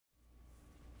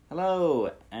Hello,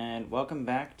 and welcome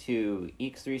back to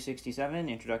EECS 367,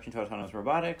 Introduction to Autonomous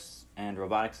Robotics, and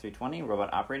Robotics 320, Robot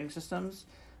Operating Systems.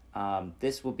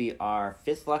 This will be our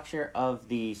fifth lecture of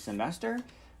the semester,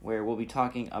 where we'll be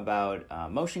talking about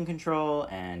motion control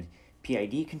and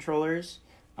PID controllers,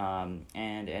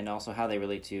 and also how they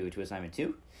relate to assignment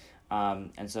 2.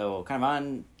 And so kind of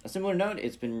on a similar note,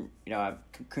 it's been,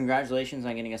 congratulations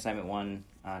on getting assignment 1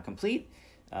 complete.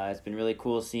 It's been really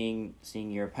cool seeing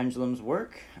your pendulums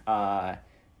work,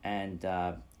 and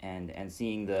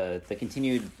seeing the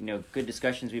continued good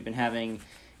discussions we've been having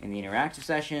in the interactive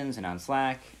sessions and on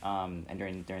Slack, and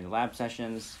during the lab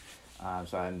sessions.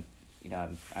 So I'm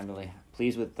really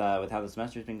pleased with how the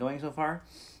semester's been going so far.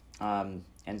 And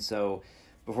so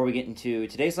before we get into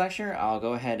today's lecture, I'll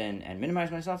go ahead and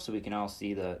minimize myself so we can all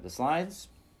see the slides.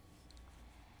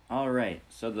 All right,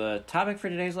 so the topic for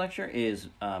today's lecture is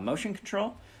motion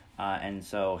control, and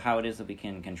so how it is that we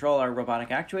can control our robotic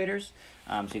actuators.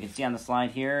 So you can see on the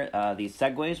slide here, these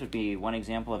segways would be one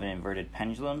example of an inverted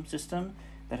pendulum system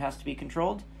that has to be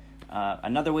controlled.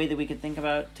 Another way that we could think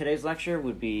about today's lecture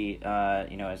would be,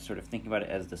 as sort of thinking about it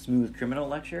as the smooth criminal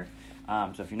lecture.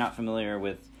 So if you're not familiar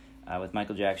with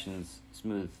Michael Jackson's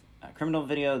Smooth Criminal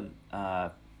video,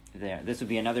 this would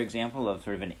be another example of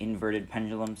sort of an inverted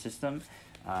pendulum system.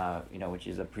 Which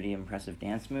is a pretty impressive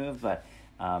dance move, but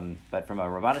from a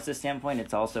roboticist standpoint,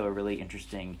 it's also a really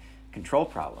interesting control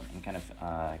problem and kind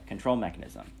of control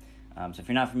mechanism. So if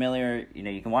you're not familiar,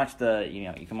 you can watch the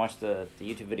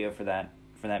YouTube video for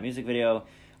that music video,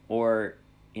 or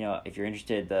if you're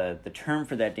interested, the term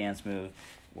for that dance move,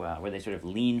 where they sort of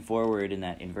lean forward in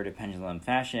that inverted pendulum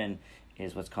fashion,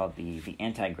 is what's called the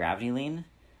anti-gravity lean.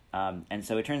 And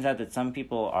so it turns out that some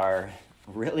people are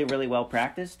really, really well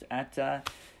practiced at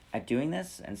doing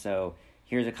this, and so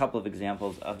here's a couple of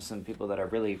examples of some people that are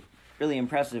really, really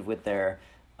impressive with their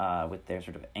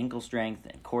sort of ankle strength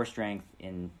and core strength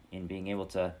in being able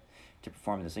to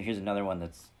perform this. So here's another one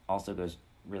that's also goes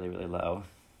really, really low.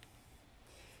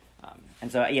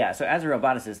 So as a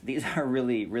roboticist, these are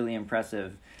really, really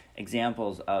impressive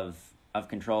examples of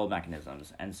control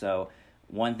mechanisms. And so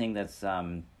one thing that's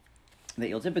that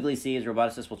you'll typically see is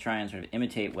roboticists will try and sort of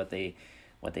imitate what they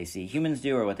see humans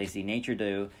do or what they see nature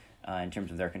do in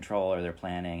terms of their control or their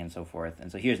planning and so forth. And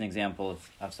so here's an example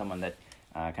of someone that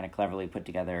kind of cleverly put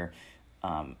together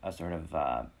a sort of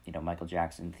Michael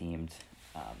Jackson themed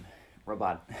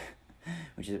robot,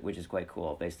 which is quite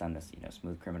cool based on this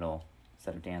smooth criminal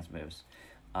set of dance moves.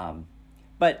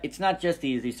 But it's not just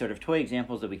these sort of toy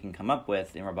examples that we can come up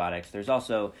with in robotics. There's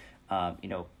also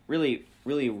really,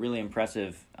 really, really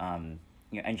impressive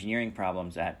engineering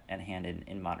problems at hand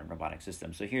in modern robotic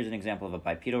systems. So here's an example of a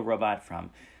bipedal robot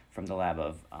from the lab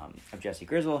of Jesse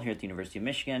Grizzle here at the University of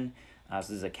Michigan. So this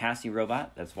is a Cassie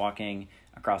robot that's walking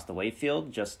across the wave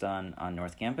field just on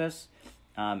North Campus.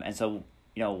 And so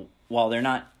while it's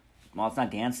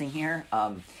not dancing here,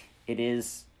 it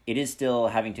is still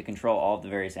having to control all of the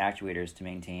various actuators to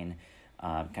maintain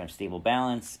kind of stable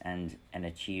balance and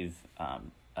achieve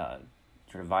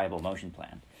sort of viable motion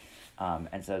plan.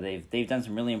 And so they've done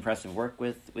some really impressive work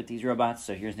with these robots.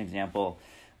 So here's an example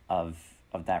of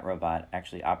that robot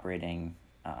actually operating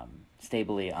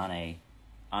stably on a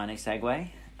Segway.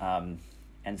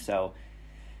 And so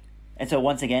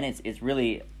once again, it's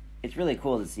really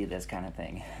cool to see this kind of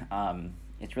thing.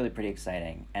 It's really pretty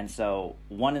exciting. And so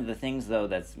one of the things though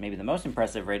that's maybe the most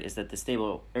impressive, right, is that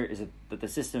the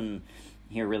system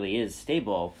here really is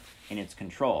stable in its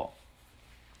control.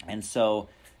 And so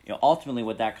ultimately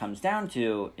what that comes down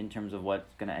to in terms of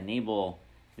what's going to enable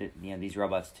these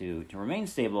robots to remain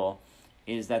stable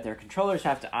is that their controllers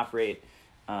have to operate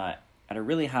at a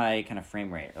really high kind of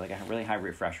frame rate, or like a really high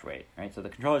refresh rate, right? So the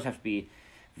controllers have to be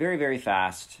very, very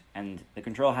fast, and the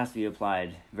control has to be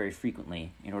applied very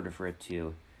frequently in order for it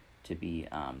to be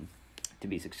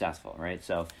successful, right?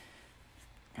 So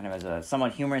kind of as a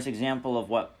somewhat humorous example of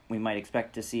what we might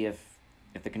expect to see if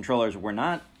the controllers were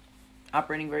not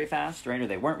operating very fast, right, or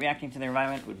they weren't reacting to their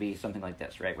environment, would be something like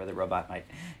this, right, where the robot might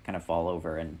kind of fall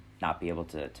over and not be able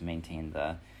to maintain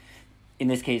in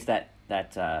this case, that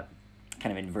kind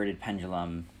of inverted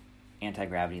pendulum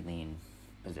anti-gravity lean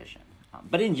position.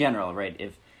 But in general, right,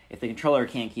 if the controller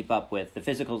can't keep up with the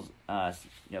physical kind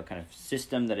of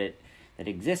system that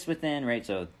exists within, right,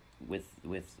 so with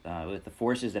the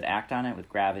forces that act on it, with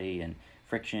gravity and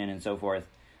friction and so forth,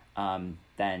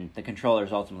 then the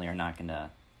controllers ultimately are not going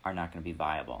to be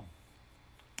viable.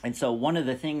 And so one of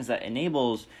the things that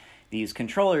enables these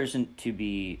controllers to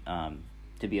be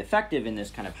effective in this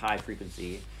kind of high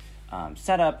frequency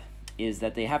setup is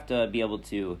that they have to be able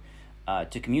to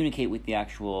communicate with the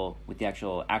actual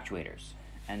actuators.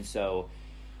 And so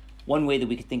one way that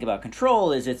we could think about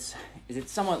control is it's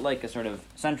somewhat like a sort of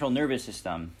central nervous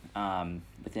system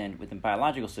within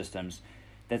biological systems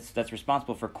that's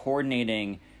responsible for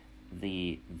coordinating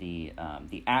the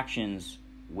actions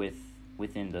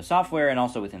within the software and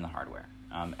also within the hardware.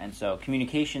 And so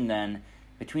communication then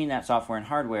between that software and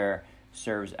hardware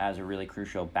serves as a really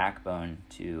crucial backbone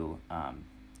to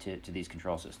these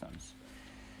control systems.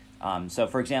 So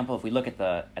for example, if we look at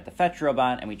the fetch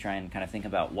robot and we try and kind of think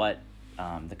about what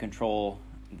the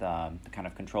kind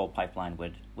of control pipeline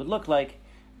would look like,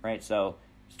 right? So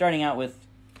starting out with,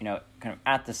 kind of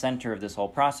at the center of this whole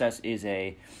process is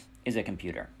a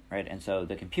computer, right? And so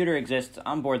the computer exists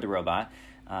on board the robot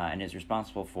and is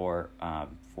responsible for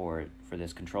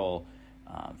this control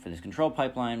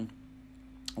pipeline,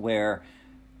 where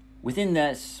within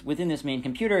this main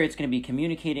computer, it's going to be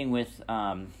communicating with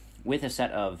a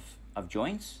set of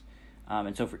joints.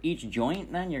 And so for each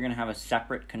joint, then you're going to have a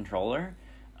separate controller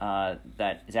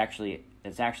that is actually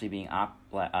being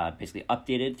basically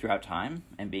updated throughout time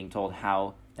and being told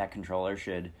how that controller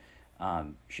should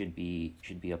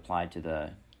be applied to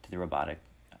the robotic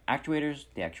actuators,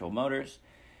 the actual motors.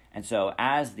 And so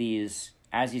as these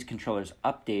controllers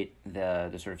update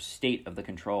the sort of state of the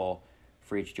control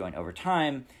for each joint over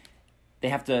time, they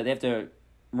have to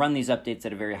run these updates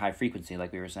at a very high frequency,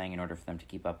 like we were saying, in order for them to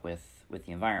keep up with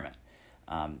the environment.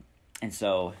 And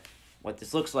so what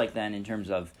this looks like then in terms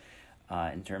of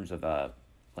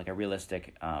like a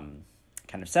realistic kind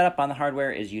of setup on the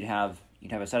hardware is you'd have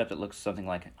a setup that looks something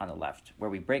like on the left, where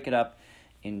we break it up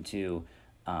into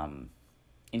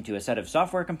a set of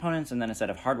software components and then a set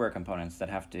of hardware components that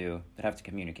have to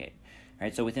communicate.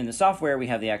 Right? So within the software, we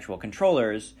have the actual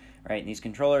controllers, right? And these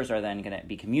controllers are then going to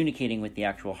be communicating with the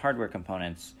actual hardware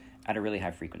components at a really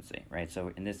high frequency, right?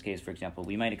 So in this case, for example,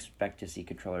 we might expect to see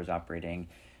controllers operating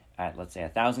at, let's say,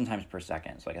 1,000 times per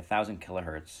second, so like 1,000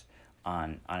 kilohertz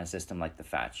on a system like the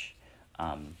fetch.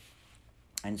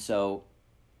 And so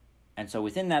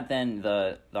within that, then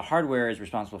the hardware is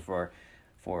responsible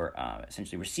for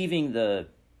essentially receiving the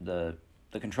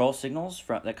control signals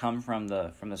that come from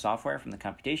the software, from the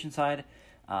computation side.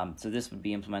 So this would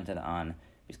be implemented on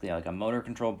basically like a motor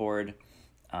control board,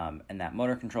 and that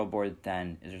motor control board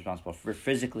then is responsible for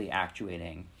physically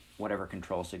actuating whatever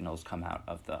control signals come out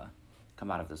of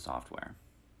the software.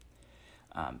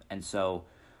 And so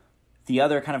the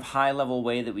other kind of high level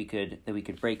way that we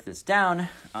could break this down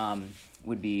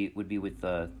would be with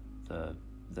the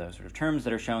sort of terms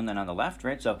that are shown then on the left,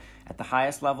 right? So at the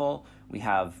highest level, we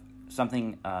have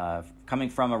something coming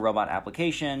from a robot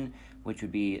application, which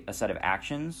would be a set of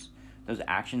actions. Those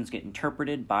actions get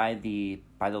interpreted by the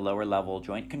lower level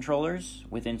joint controllers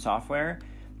within software,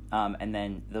 and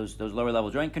then those lower level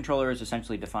joint controllers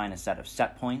essentially define a set of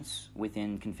set points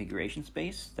within configuration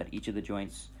space that each of the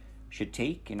joints should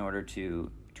take in order to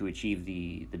achieve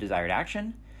the desired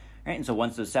action. Right? And so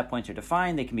once those set points are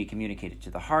defined, they can be communicated to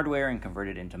the hardware and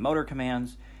converted into motor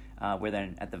commands, where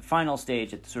then at the final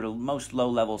stage, at the sort of most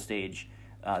low-level stage,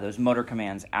 those motor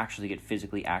commands actually get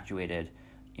physically actuated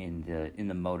in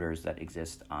the motors that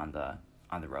exist on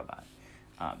the robot.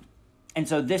 And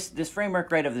so this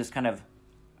framework, right, of this kind of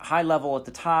high level at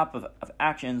the top of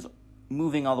actions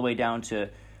moving all the way down to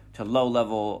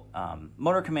low-level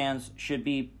motor commands should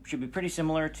be pretty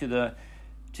similar to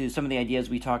some of the ideas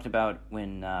we talked about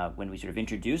when we sort of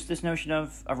introduced this notion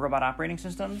of robot operating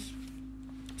systems.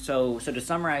 So to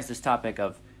summarize this topic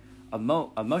of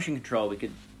motion control, we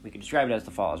could describe it as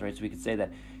the follows, right? So we could say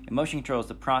that motion control is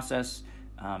the process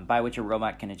by which a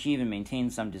robot can achieve and maintain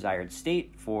some desired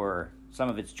state for some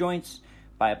of its joints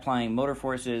by applying motor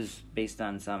forces based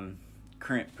on some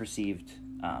current perceived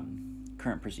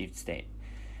state.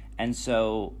 And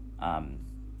so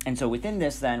within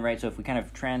this then, right, so if we kind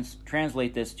of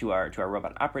translate this to our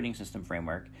robot operating system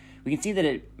framework, we can see that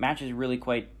it matches really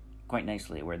quite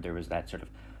nicely, where there was that sort of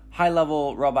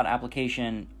high-level robot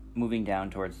application moving down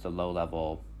towards the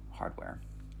low-level hardware.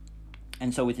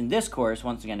 And so within this course,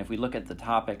 once again, if we look at the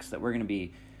topics that we're going to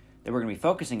be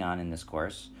focusing on in this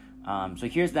course, so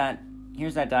here's that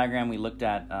diagram we looked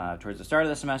at towards the start of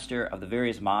the semester of the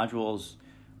various modules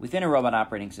within a robot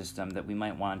operating system that we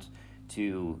might want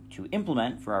to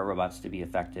implement for our robots to be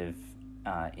effective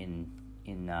in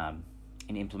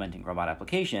implementing robot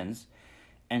applications.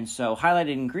 And so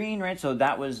highlighted in green, right? So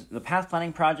that was the path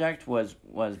planning project was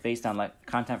based on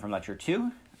content from lecture 2,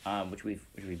 which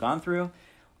we've gone through.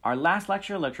 Our last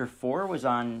lecture 4, was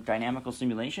on dynamical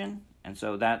simulation, and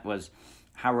so that was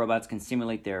how robots can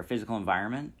simulate their physical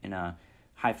environment in a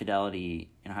high fidelity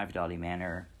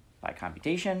manner by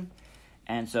computation.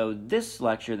 And so this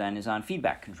lecture then is on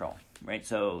feedback control, right?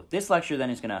 So this lecture then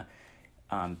is going to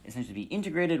essentially be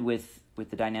integrated with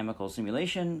the dynamical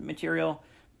simulation material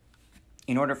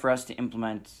in order for us to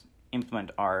implement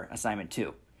our assignment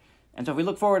 2. And so if we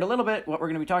look forward a little bit, what we're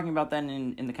going to be talking about then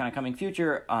in the kind of coming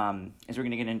future is we're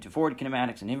going to get into forward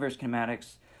kinematics and inverse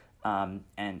kinematics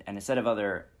and a set of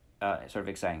other sort of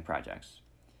exciting projects.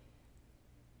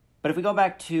 But if we go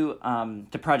back to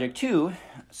Project 2,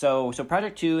 so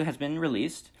Project 2 has been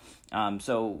released.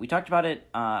 So we talked about it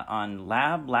on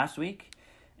lab last week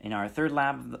in our third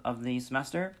lab of the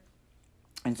semester.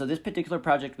 And so this particular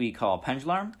project we call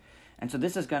Pendularm. And so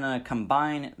this is going to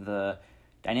combine the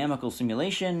dynamical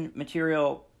simulation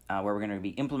material where we're going to be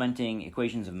implementing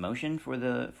equations of motion for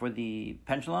the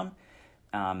pendulum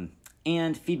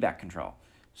and feedback control.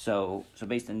 So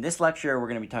based in this lecture, we're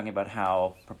going to be talking about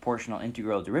how proportional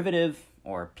integral derivative,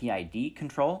 or PID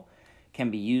control,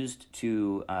 can be used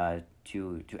to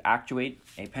actuate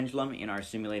a pendulum in our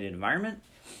simulated environment.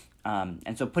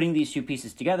 And so putting these two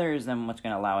pieces together is then what's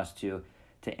going to allow us to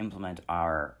implement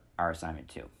our assignment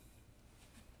 2.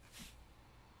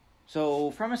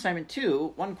 So from assignment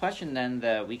 2, one question then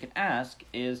that we could ask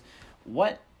is,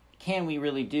 what can we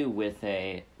really do with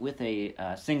a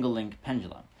single link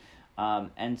pendulum?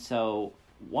 And so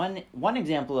one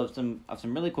example of some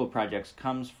really cool projects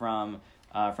comes from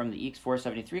the EECS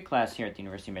 473 class here at the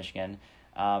University of Michigan,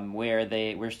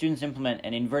 where students implement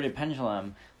an inverted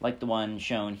pendulum like the one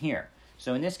shown here.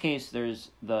 So in this case, there's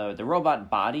the robot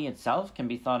body itself can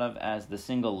be thought of as the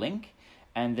single link,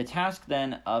 and the task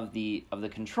then of the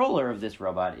controller of this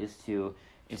robot is to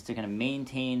kind of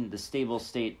maintain the stable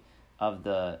state of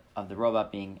the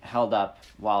robot being held up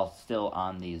while still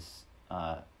on these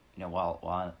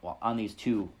while on these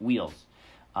two wheels.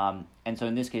 And so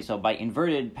in this case, so by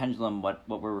inverted pendulum, what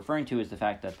we're referring to is the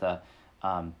fact that the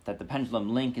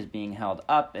pendulum link is being held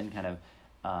up and kind of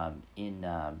in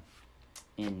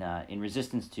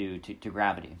resistance to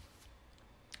gravity.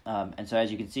 And so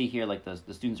as you can see here, like the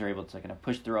students are able to kind of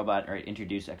push the robot or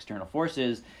introduce external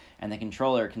forces, and the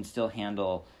controller can still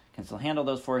handle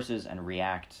those forces and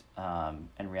react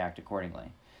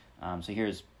accordingly. So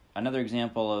here's another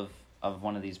example of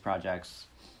one of these projects,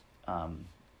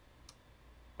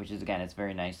 which is, again, it's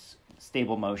very nice,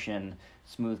 stable motion,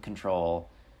 smooth control.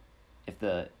 If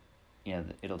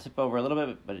it'll tip over a little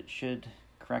bit, but it should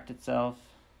correct itself.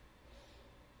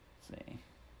 Let's see.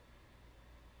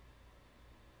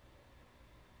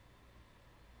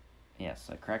 Yes,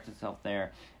 so it corrects itself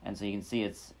there, and so you can see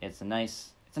it's a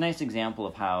nice example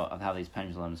of how these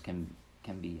pendulums can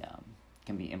be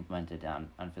implemented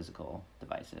on physical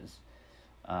devices.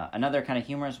 Another kind of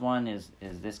humorous one is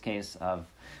this case of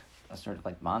a sort of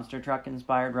like monster truck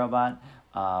inspired robot,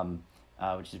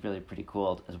 which is really pretty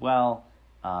cool as well.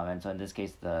 And so in this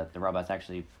case, the robot's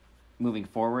actually moving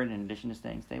forward in addition to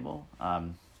staying stable.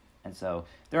 And so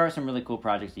there are some really cool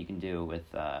projects you can do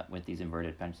with these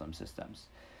inverted pendulum systems.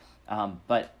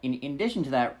 But in addition to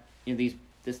that,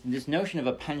 this notion of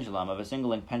a pendulum, of a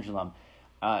single link pendulum,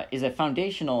 is a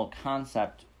foundational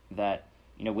concept that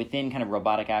within kind of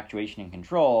robotic actuation and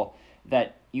control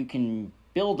that you can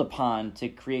build upon to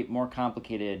create more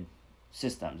complicated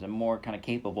systems and more kind of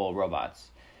capable robots.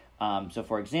 So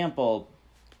for example,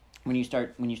 when you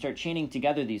start chaining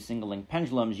together these single link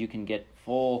pendulums, you can get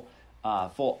full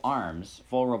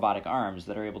robotic arms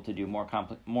that are able to do more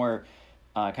kind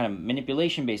of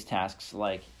manipulation-based tasks,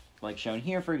 like shown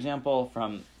here, for example,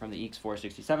 from the EECS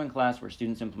 467 class, where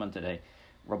students implemented a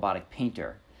robotic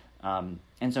painter. And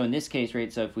so in this case,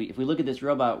 right, so if we look at this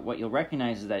robot, what you'll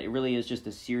recognize is that it really is just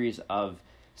a series of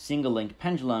single-linked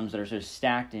pendulums that are sort of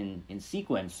stacked in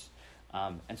sequence.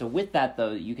 And so with that,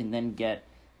 though, you can then get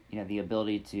the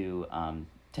ability to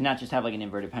not just have like an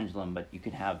inverted pendulum, but you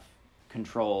can have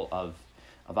control of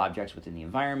objects within the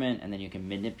environment, and then you can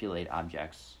manipulate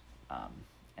objects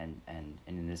and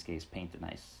in this case paint a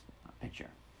nice picture.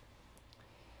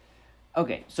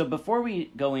 Okay, so before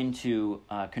we go into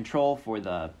control for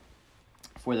the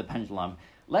pendulum,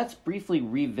 let's briefly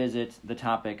revisit the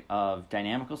topic of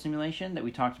dynamical simulation that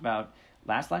we talked about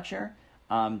last lecture,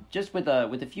 just with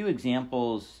a few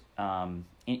examples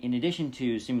in addition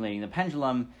to simulating the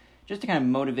pendulum, just to kind of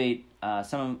motivate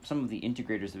some of the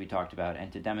integrators that we talked about,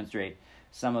 and to demonstrate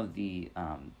some of the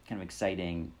kind of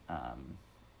exciting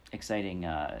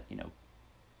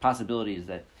possibilities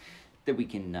that we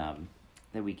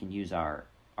can use our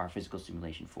physical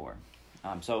simulation for.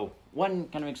 So one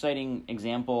kind of exciting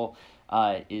example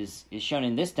is shown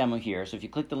in this demo here. So if you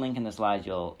click the link in the slides,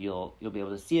 you'll be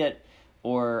able to see it,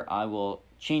 or I will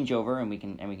change over and we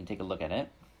can take a look at it.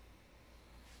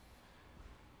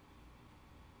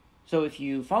 So if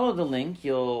you follow the link,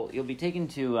 you'll be taken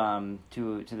to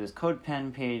this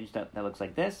CodePen page that looks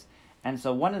like this, And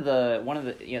so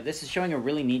this is showing a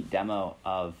really neat demo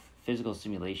of physical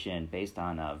simulation based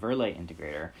on a Verlet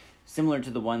integrator, similar to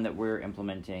the one that we're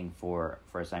implementing for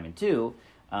assignment 2,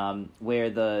 where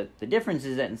the difference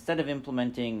is that instead of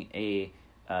implementing a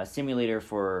simulator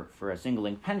for a single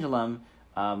link pendulum,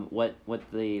 what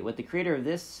the creator of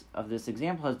this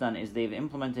example has done is they've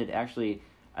implemented actually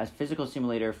a physical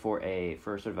simulator for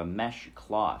sort of a mesh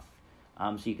cloth.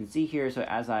 So you can see here. So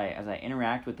as I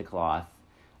interact with the cloth,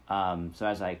 so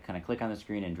as I kind of click on the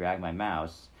screen and drag my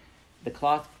mouse, the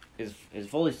cloth is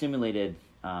fully simulated.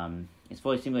 It's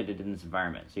fully simulated in this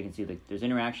environment. So you can see that there's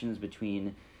interactions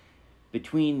between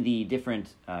the different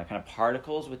kind of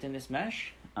particles within this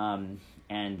mesh, and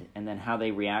then how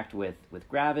they react with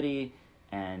gravity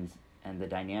and the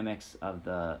dynamics of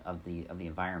the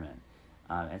environment.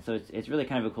 And so it's really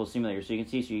kind of a cool simulator. So you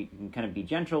can kind of be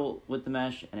gentle with the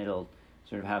mesh, and it'll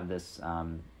sort of have this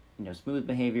smooth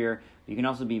behavior. But you can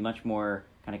also be much more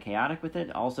kind of chaotic with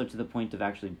it, also to the point of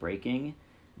actually breaking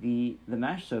the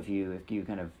mesh. So if you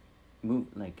kind of move,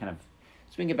 like kind of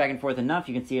swing it back and forth enough,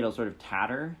 you can see it'll sort of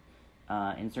tatter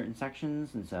in certain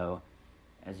sections. And so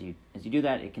as you do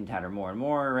that, it can tatter more and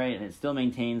more, right? And it still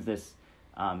maintains this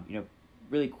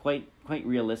really quite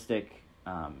realistic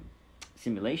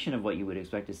simulation of what you would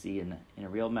expect to see in a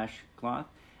real mesh cloth.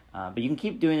 But you can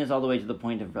keep doing this all the way to the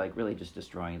point of like really just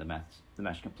destroying the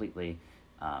mesh completely.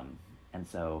 And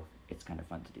so it's kind of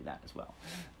fun to do that as well.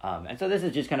 And so this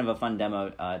is just kind of a fun demo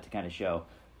to kind of show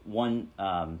one,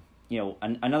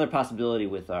 another possibility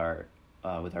with our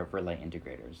Verlet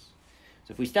integrators.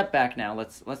 So if we step back now,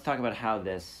 let's talk about how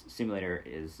this simulator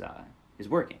is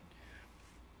working.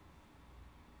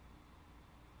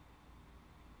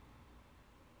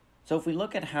 So if we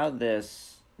look at how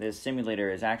this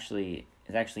simulator is actually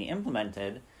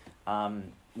implemented,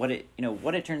 what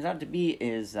it turns out to be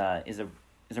is a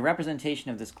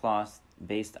representation of this cloth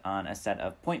based on a set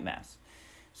of point mass.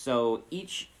 So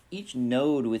each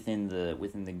node within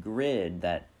the grid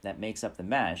that makes up the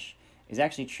mesh is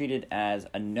actually treated as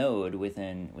a node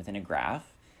within a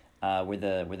graph, where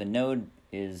the node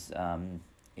is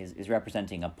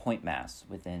representing a point mass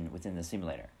within the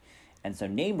simulator. And so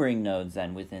neighboring nodes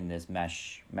then within this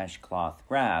mesh cloth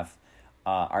graph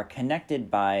are connected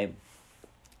by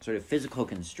sort of physical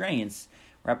constraints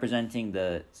representing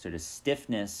the sort of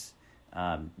stiffness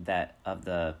that of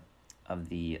the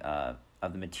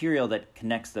material that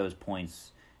connects those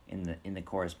points in the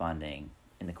corresponding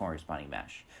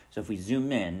mesh. So if we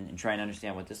zoom in and try and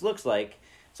understand what this looks like,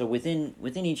 so within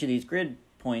each of these grid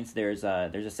points there's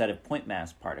a set of point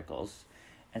mass particles.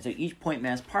 And so each point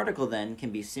mass particle then can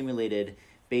be simulated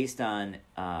based on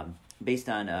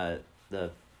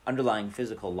the underlying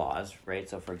physical laws, right?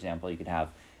 So for example, you could have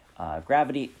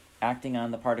gravity acting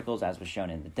on the particles, as was shown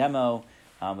in the demo,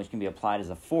 which can be applied as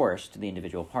a force to the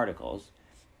individual particles.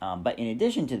 But in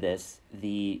addition to this,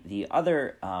 the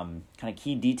other kind of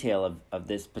key detail of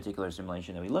this particular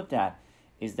simulation that we looked at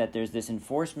is that there's this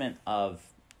enforcement of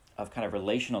kind of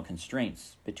relational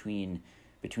constraints between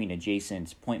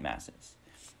adjacent point masses.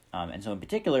 And so in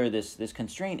particular, this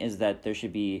constraint is that there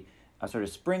should be a sort of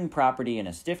spring property and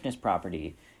a stiffness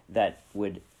property that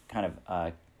would kind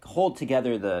of hold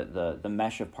together the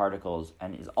mesh of particles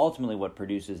and is ultimately what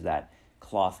produces that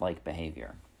cloth-like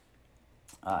behavior.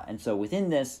 And so within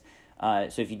this,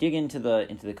 so if you dig into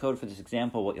the code for this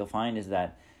example, what you'll find is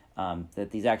that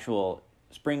these actual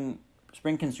spring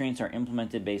constraints are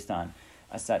implemented based on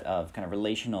a set of kind of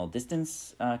relational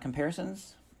distance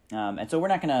comparisons. And so we're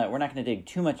not gonna dig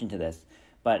too much into this,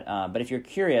 but if you're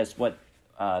curious,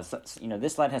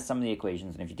 this slide has some of the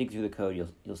equations, and if you dig through the code,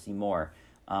 you'll see more.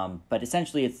 But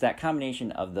essentially, it's that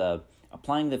combination of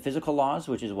applying the physical laws,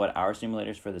 which is what our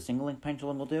simulators for the single link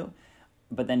pendulum will do,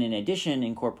 but then in addition,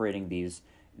 incorporating these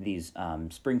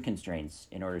spring constraints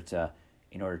in order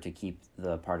to keep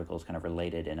the particles kind of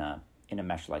related in a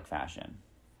mesh-like fashion.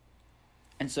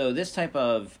 And so this type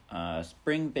of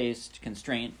spring-based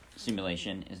constraint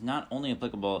simulation is not only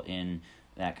applicable in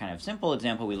that kind of simple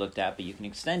example we looked at, but you can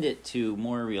extend it to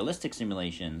more realistic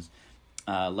simulations,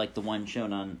 like the one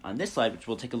shown on this slide, which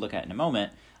we'll take a look at in a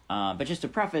moment. But just to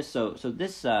preface, so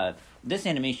this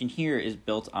animation here is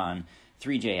built on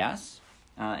Three.js,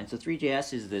 and so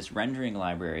Three.js is this rendering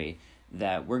library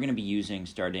that we're going to be using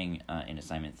starting in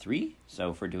assignment 3.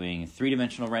 So for doing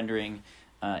three-dimensional rendering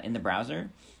in the browser.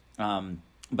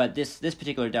 But this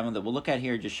particular demo that we'll look at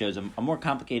here just shows a more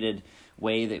complicated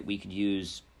way that we could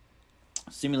use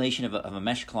simulation of a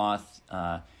mesh cloth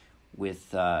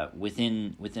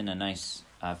within a nice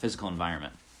physical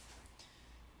environment.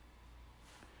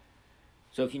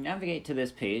 So if you navigate to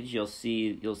this page, you'll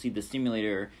see the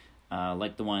simulator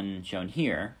like the one shown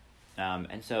here.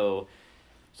 And so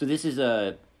this is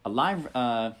a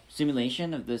live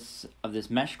simulation of this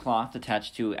mesh cloth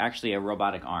attached to actually a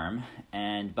robotic arm,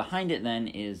 and behind it then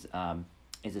is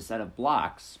a set of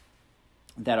blocks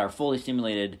that are fully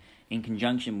simulated in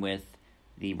conjunction with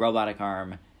the robotic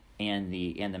arm and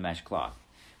the mesh cloth.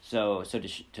 So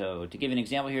to give an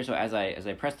example here, so as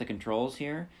I press the controls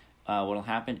here, what will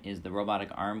happen is the robotic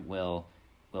arm will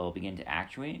begin to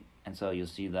actuate, and so you'll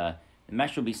see the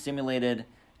mesh will be simulated,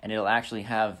 and it'll actually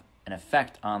have an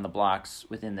effect on the blocks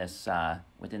within this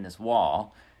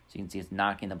wall. So you can see it's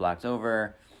knocking the blocks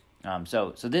over.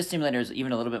 So this simulator is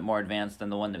even a little bit more advanced than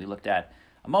the one that we looked at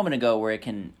a moment ago, where it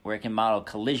can model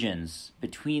collisions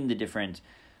between the different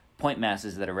point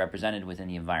masses that are represented within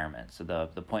the environment. So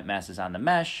the point masses on the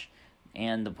mesh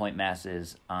and the point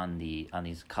masses on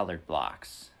these colored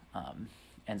blocks.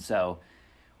 And so,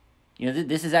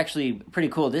 this is actually pretty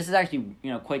cool. This is actually,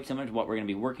 quite similar to what we're going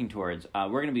to be working towards. We're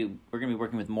going to be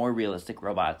working with more realistic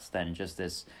robots than just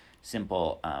this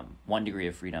simple 1 degree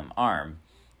of freedom arm.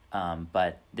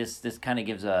 But this kind of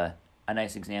gives a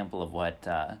nice example of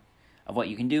what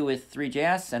you can do with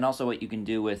 3JS, and also what you can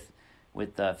do with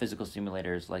physical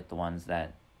simulators like the ones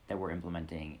that we're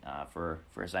implementing for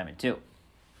assignment 2.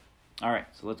 All right,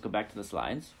 so let's go back to the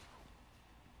slides.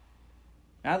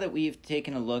 Now that we've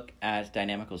taken a look at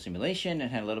dynamical simulation and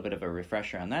had a little bit of a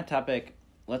refresher on that topic,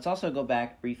 let's also go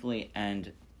back briefly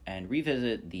and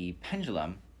revisit the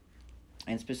pendulum,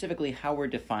 and specifically how we're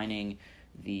defining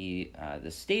the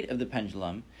state of the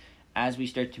pendulum as we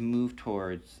start to move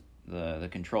towards the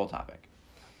control topic.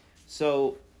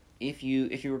 So if you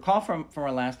recall from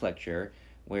our last lecture,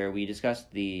 where we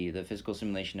discussed the physical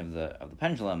simulation of the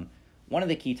pendulum, one of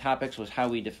the key topics was how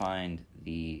we defined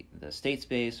the state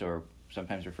space, or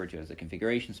sometimes referred to as the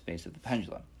configuration space of the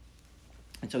pendulum.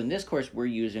 And so in this course, we're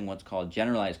using what's called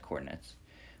generalized coordinates,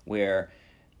 where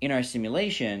in our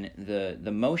simulation,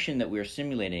 the motion that we're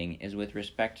simulating is with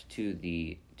respect to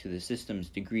the system's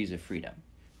degrees of freedom.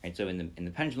 Right? So in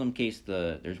the pendulum case,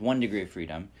 there's 1 degree of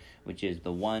freedom, which is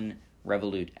the 1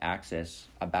 revolute axis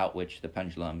about which the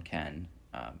pendulum can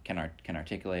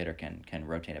articulate or can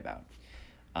rotate about.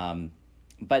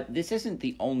 But this isn't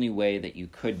the only way that you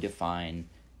could define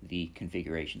the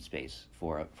configuration space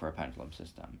for a pendulum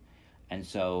system. And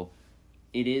so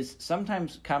it is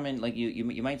sometimes common, like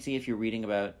you might see if you're reading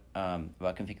about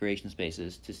configuration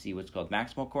spaces, to see what's called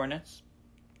maximal coordinates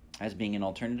as being an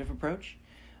alternative approach.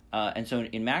 And so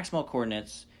in maximal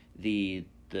coordinates, the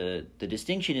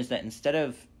distinction is that instead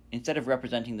of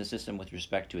representing the system with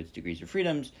respect to its degrees of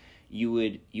freedoms, you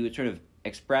would sort of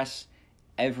express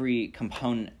every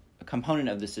component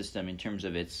of the system in terms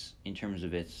of its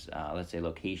let's say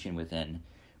location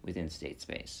within state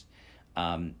space.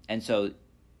 And so,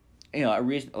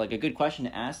 a good question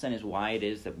to ask then is why it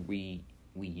is that we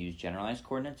use generalized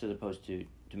coordinates as opposed to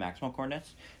maximal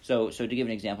coordinates. So to give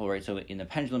an example, right? So in the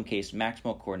pendulum case,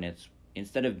 maximal coordinates,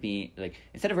 instead of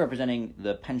representing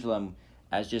the pendulum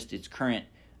as just its current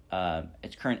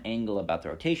angle about the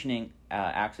rotation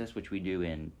axis, which we do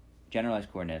in generalized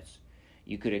coordinates,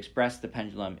 you could express the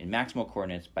pendulum in maximal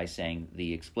coordinates by saying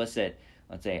the explicit,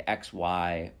 let's say,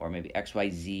 XY or maybe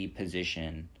XYZ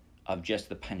position of just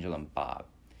the pendulum bob.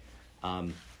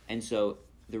 And so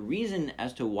the reason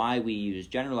as to why we use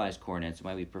generalized coordinates and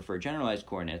why we prefer generalized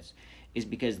coordinates is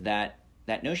because that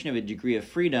notion of a degree of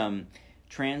freedom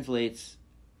translates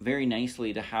very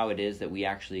nicely to how it is that we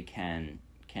actually can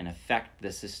affect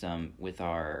the system with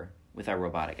our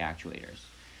robotic actuators.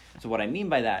 So what I mean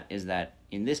by that is that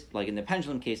in the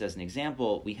pendulum case, as an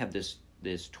example, we have this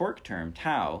torque term,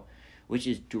 tau, which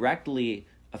is directly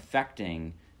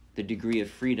affecting the degree of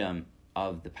freedom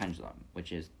of the pendulum,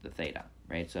 which is the theta,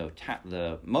 right? So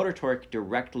the motor torque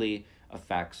directly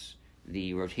affects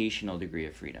the rotational degree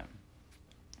of freedom,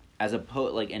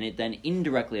 and it then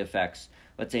indirectly affects,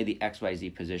 let's say, the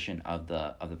XYZ position of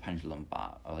the pendulum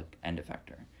bob, end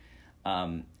effector.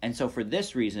 And so for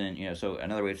this reason, so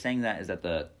another way of saying that is that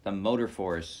the motor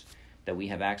force that we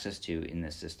have access to in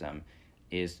this system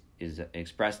is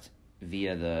expressed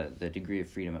via the degree of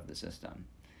freedom of the system.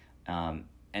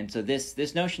 And so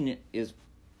this notion is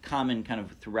common kind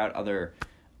of throughout other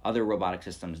robotic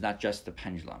systems, not just the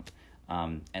pendulum.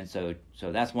 And so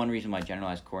that's one reason why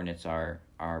generalized coordinates are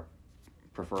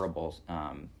preferable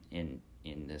in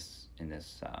this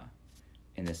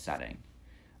setting.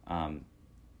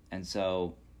 And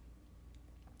so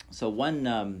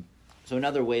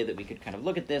another way that we could kind of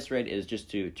look at this, right, is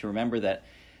just to remember that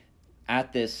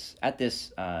at this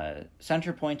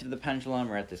center point of the pendulum,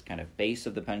 or at this kind of base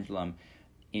of the pendulum,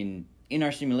 in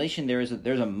our simulation there's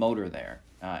a motor there,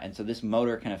 and so this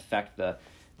motor can affect the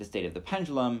state of the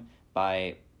pendulum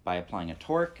by applying a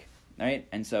torque, right?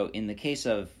 And so in the case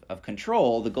of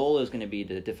control, the goal is going to be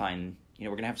to define, we're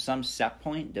going to have some set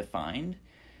point defined.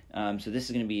 So this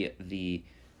is going to be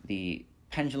the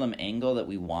pendulum angle that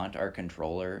we want our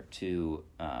controller to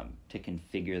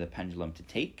configure the pendulum to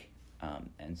take.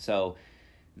 And so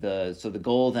the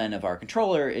goal then of our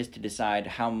controller is to decide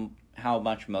how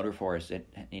much motor force it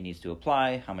needs to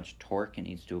apply, how much torque it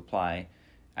needs to apply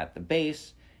at the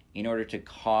base in order to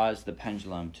cause the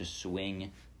pendulum to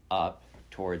swing up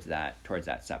towards that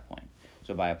set point.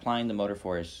 So by applying the motor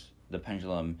force, the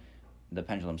pendulum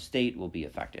state will be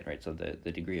affected, right? So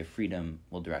the degree of freedom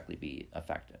will directly be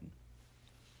affected.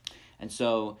 And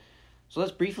so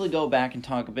let's briefly go back and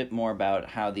talk a bit more about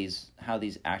how these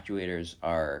actuators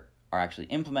are actually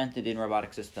implemented in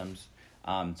robotic systems.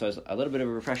 So as a little bit of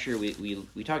a refresher,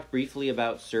 we talked briefly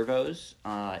about servos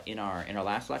in our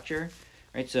last lecture,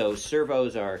 right? So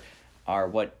servos are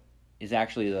what is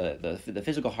actually the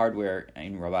physical hardware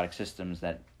in robotic systems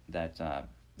that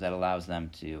allows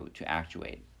them to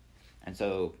actuate. And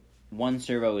so one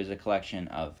servo is a collection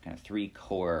of kind of three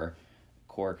core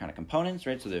kind of components,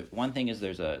 right? So the one thing is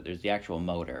there's the actual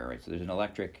motor, right? So there's an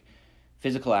electric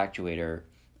physical actuator,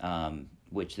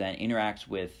 which then interacts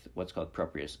with what's called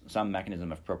some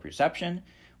mechanism of proprioception,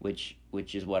 which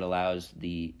is what allows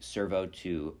the servo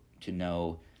to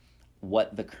know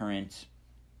what the current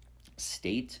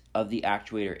state of the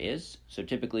actuator is. So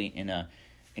typically in a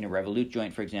revolute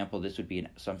joint, for example, this would be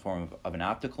some form of an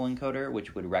optical encoder,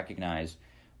 which would recognize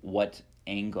what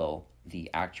angle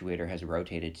the actuator has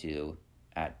rotated to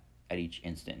at each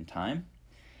instant in time.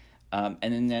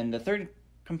 And then the third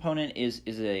component is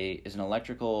an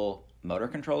electrical motor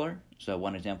controller. So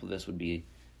one example of this would be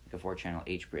like a 4-channel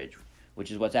H-bridge,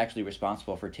 which is what's actually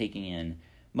responsible for taking in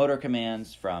motor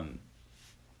commands from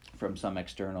some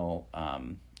external,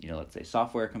 let's say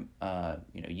software,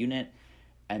 unit,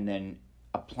 and then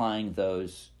applying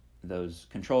those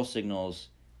control signals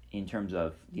in terms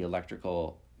of the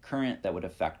electrical current that would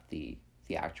affect the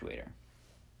actuator.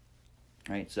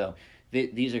 Right. So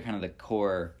these are kind of the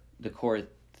core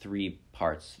three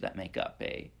parts that make up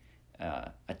a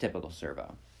typical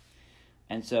servo.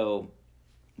 And so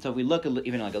if we look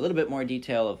even like a little bit more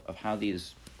detail of how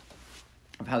these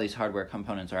hardware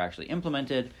components are actually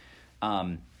implemented,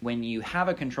 when you have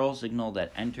a control signal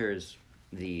that enters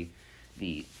the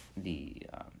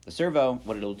servo,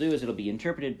 what it'll do is it'll be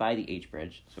interpreted by the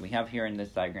H-bridge. So we have here in this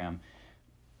diagram,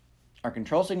 our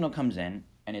control signal comes in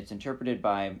and it's interpreted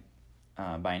by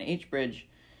an H-bridge,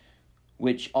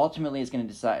 which ultimately is going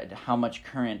to decide how much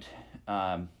current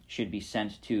should be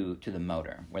sent to the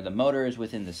motor, where the motor is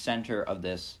within the center of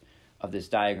this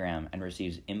diagram and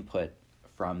receives input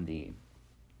from the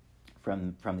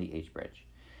H-bridge.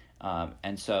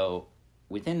 And so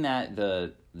within that,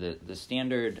 the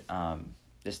standard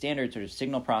sort of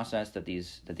signal process that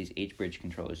these H-bridge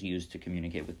controllers use to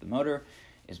communicate with the motor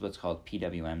is what's called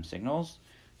PWM signals.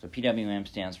 So PWM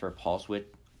stands for pulse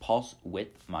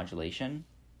width modulation.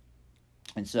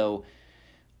 And so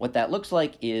what that looks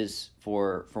like is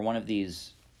for one of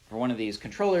these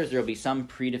controllers, there will be some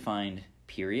predefined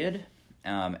period.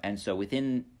 And so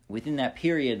within that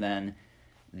period, then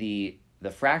the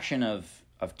fraction of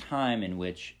time in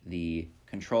which the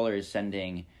controller is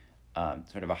sending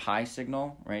sort of a high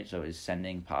signal, right? So is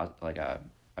sending like a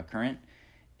current.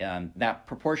 That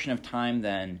proportion of time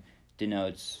then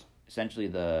denotes essentially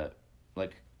the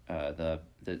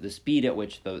speed at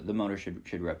which the motor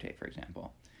should rotate, for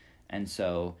example. And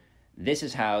so this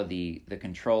is how the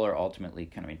controller ultimately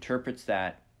kind of interprets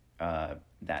that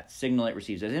signal it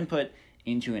receives as input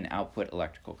into an output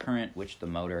electrical current, which the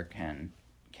motor can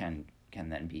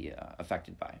then be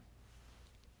affected by.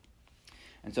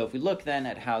 And so if we look then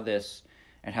at how these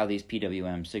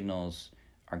PWM signals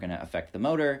are going to affect the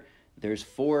motor, there's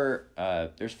four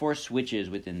switches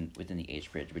within the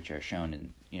H-bridge, which are shown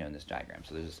in this diagram.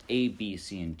 So there's A, B,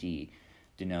 C, and D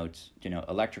denote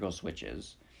electrical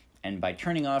switches, and by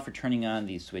turning off or turning on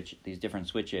these different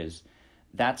switches,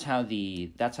 that's how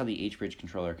the H-bridge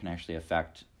controller can actually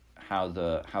affect how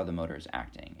the motor is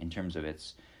acting in terms of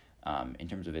its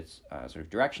sort of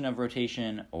direction of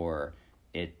rotation or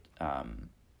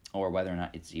whether or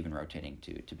not it's even rotating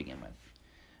to begin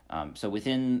with. So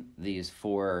within these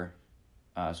four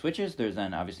switches, there's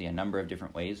then obviously a number of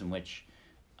different ways in which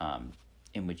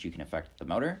you can affect the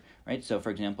motor, right? So for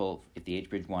example, if the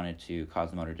H-bridge wanted to cause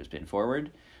the motor to spin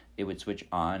forward, it would switch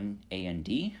on A and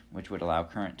D, which would allow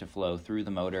current to flow through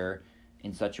the motor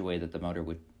in such a way that the motor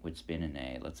would spin in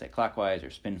a, let's say, clockwise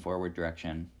or spin forward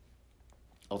direction.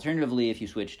 Alternatively, if you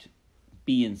switched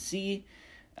B and C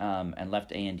and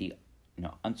left A and D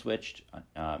unswitched,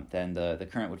 then the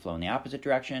current would flow in the opposite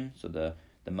direction. So the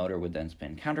motor would then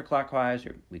spin counterclockwise,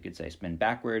 or we could say spin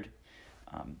backward.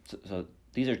 So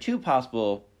these are two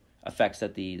possible effects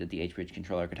that the H-bridge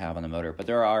controller could have on the motor, but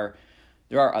there are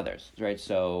others, right?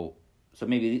 So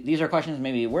maybe these are questions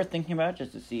maybe worth thinking about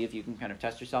just to see if you can kind of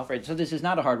test yourself, right? So this is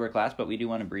not a hardware class, but we do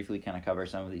want to briefly kind of cover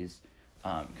some of these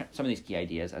key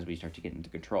ideas as we start to get into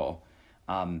control.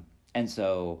 And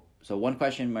so one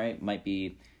question might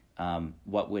be,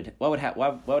 what would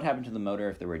happen to the motor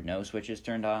if there were no switches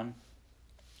turned on?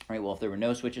 Right. Well, if there were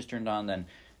no switches turned on, then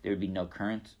there would be no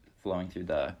current flowing through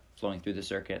the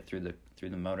circuit through the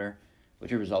motor,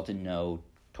 which would result in no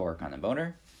torque on the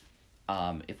motor.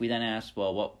 If we then ask,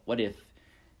 well, what if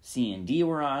C and D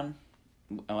were on?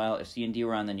 Well, if C and D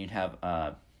were on, then you'd have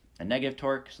a negative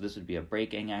torque, so this would be a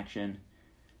braking action.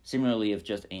 Similarly, if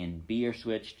just A and B are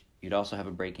switched, you'd also have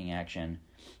a braking action.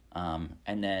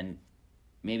 And then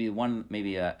maybe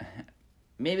the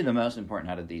most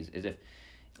important out of these is if,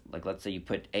 like, let's say you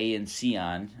put A and C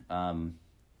on,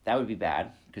 that would be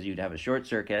bad because you'd have a short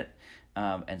circuit,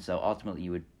 and so ultimately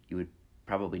you would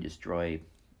probably destroy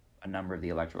a number of the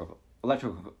electrical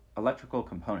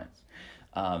components.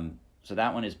 So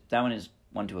that one is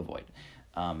one to avoid.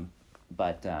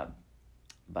 But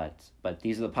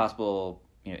these are the possible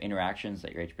interactions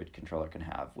that your H-bridge controller can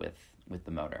have with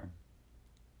the motor.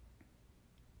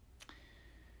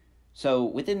 So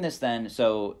within this then,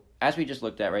 as we just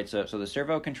looked at, right, so the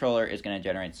servo controller is going to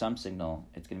generate some signal.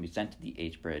 It's going to be sent to the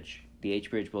H-bridge. The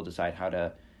H-bridge will decide how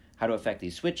to affect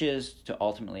these switches to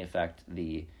ultimately affect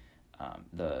the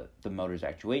motor's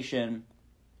actuation.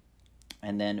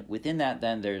 And then within that,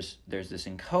 then there's this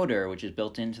encoder which is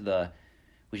built into the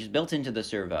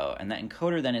servo, and that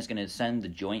encoder then is going to send the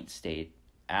joint state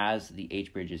as the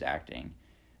H-bridge is acting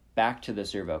back to the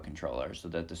servo controller, so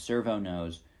that the servo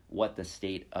knows what the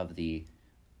state of the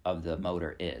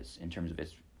motor is in terms of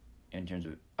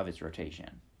its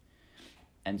rotation.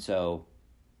 And so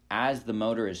as the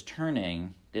motor is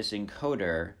turning, this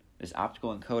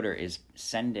optical encoder is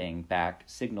sending back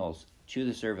signals to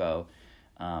the servo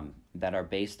that are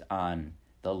based on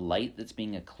the light that's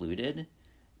being occluded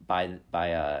by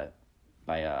a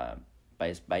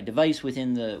device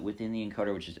within the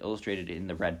encoder, which is illustrated in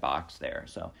the red box there.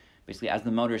 So basically, as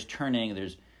the motor is turning,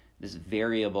 there's this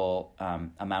variable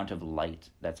amount of light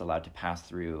that's allowed to pass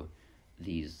through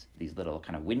these little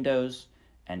kind of windows,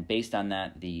 and based on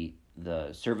that, the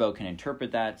servo can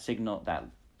interpret that signal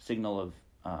of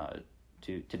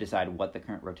to decide what the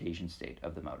current rotation state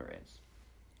of the motor is.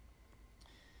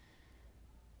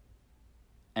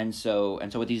 And so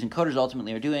what these encoders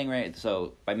ultimately are doing, right?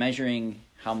 So by measuring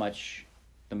how much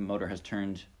the motor has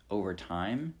turned over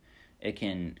time, it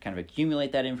can kind of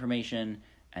accumulate that information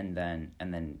and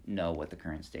then know what the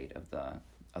current state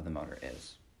of the motor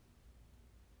is.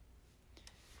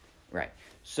 Right.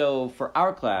 So for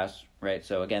our class, right,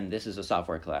 so again, this is a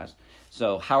software class.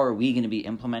 So how are we going to be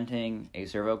implementing a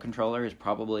servo controller is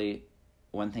probably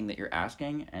one thing that you're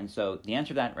asking. And so the answer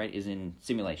to that, right, is in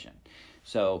simulation.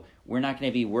 So we're not going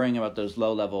to be worrying about those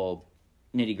low-level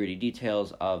nitty-gritty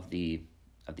details of the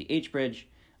H-bridge.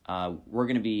 We're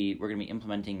going to be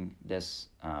implementing this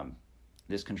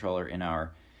controller in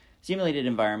our simulated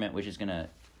environment, which is going to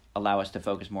allow us to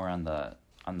focus more on the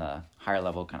higher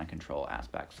level kind of control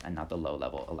aspects and not the low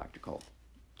level electrical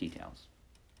details.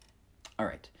 All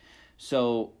right.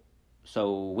 So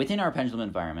within our pendulum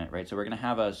environment, right? So we're going to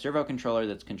have a servo controller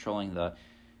that's controlling the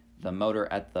motor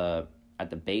at the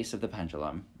base of the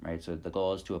pendulum, right? So the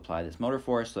goal is to apply this motor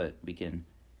force so that we can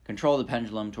control the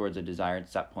pendulum towards a desired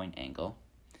set point angle.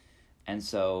 And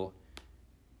so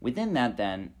within that,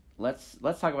 then let's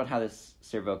talk about how this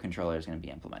servo controller is going to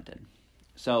be implemented.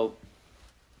 So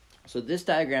this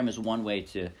diagram is one way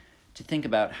to think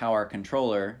about how our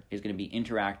controller is going to be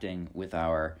interacting with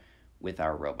our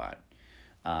robot.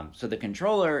 So the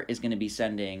controller is going to be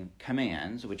sending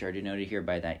commands, which are denoted here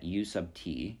by that U sub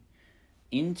T,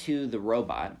 into the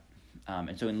robot.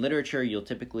 And so in literature, you'll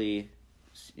typically,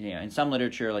 in some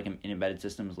literature, like in embedded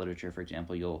systems literature, for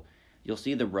example, you'll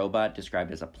see the robot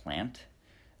described as a plant,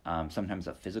 sometimes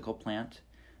a physical plant.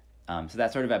 So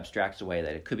that sort of abstracts away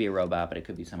that it could be a robot, but it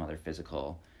could be some other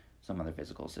physical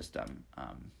system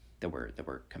that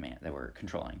we're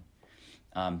controlling.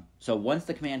 So once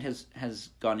the command has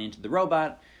gone into the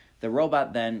robot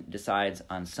then decides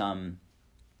on some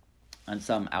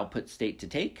output state to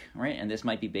take, right? And this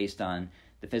might be based on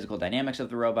the physical dynamics of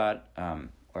the robot,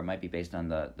 or it might be based on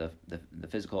the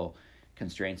physical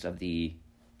constraints of the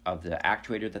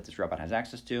actuator that this robot has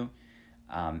access to.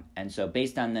 And so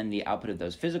based on then the output of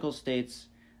those physical states,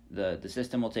 the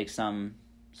system will take some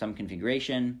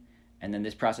configuration and then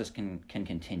this process can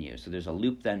continue. So there's a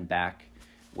loop then back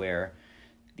where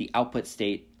the output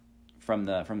state from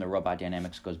the robot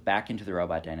dynamics goes back into the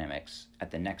robot dynamics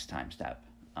at the next time step,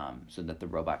 so that the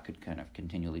robot could kind of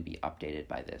continually be updated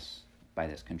by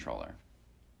this controller.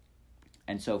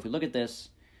 And so if we look at this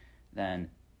then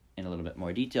in a little bit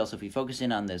more detail, so if we focus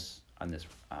in on this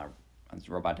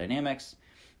robot dynamics,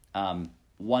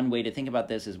 one way to think about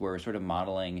this is we're sort of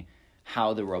modeling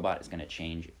how the robot is going to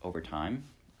change over time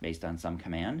based on some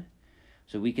command.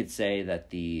 So we could say that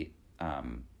the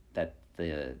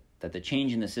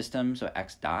change in the system, so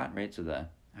x dot, right? So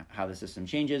how the system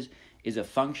changes is a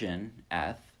function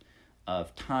f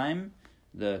of time,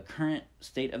 the current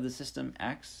state of the system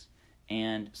x,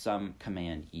 and some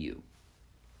command u.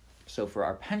 So for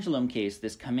our pendulum case,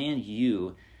 this command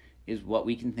u is what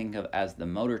we can think of as the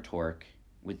motor torque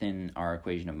within our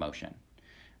equation of motion,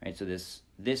 right? So this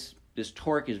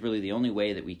torque is really the only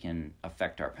way that we can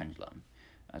affect our pendulum.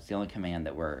 It's the only command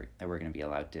that we're going to be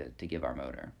allowed to give our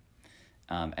motor.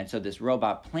 And so this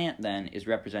robot plant then is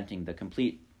representing the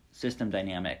complete system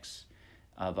dynamics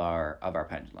of our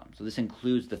pendulum. So this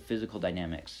includes the physical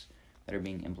dynamics that are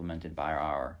being implemented by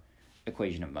our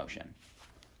equation of motion.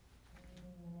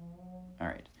 All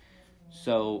right.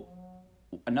 So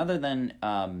another then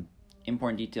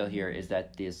important detail here is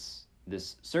that this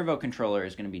servo controller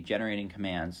is going to be generating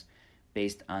commands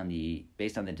based on the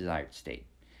desired state.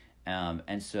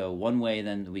 And so one way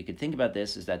then we could think about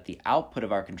this is that the output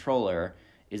of our controller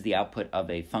is the output of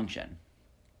a function,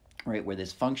 right? Where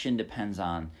this function depends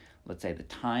on, let's say, the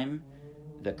time,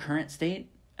 the current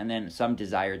state, and then some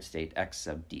desired state, x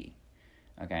sub d.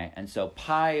 Okay, and so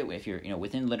pi, if you're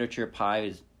within literature, pi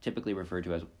is typically referred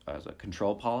to as a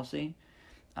control policy,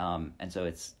 and so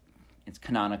it's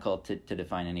canonical to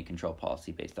define any control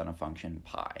policy based on a function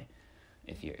pi.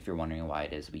 If you're wondering why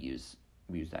it is we use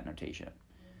that notation.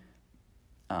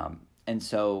 And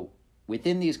so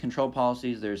within these control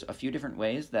policies, there's a few different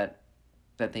ways that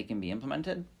they can be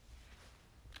implemented.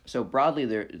 So broadly,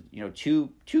 there two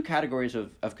categories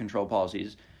of control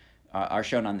policies are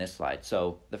shown on this slide.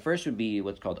 So the first would be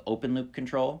what's called open loop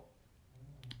control.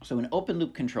 So in open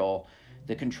loop control,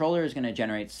 the controller is going to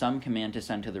generate some command to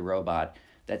send to the robot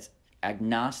that's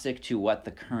agnostic to what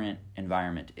the current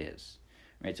environment is,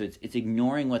 right? So it's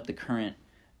ignoring what the current,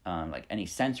 like any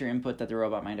sensor input that the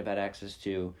robot might have had access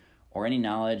to, or any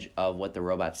knowledge of what the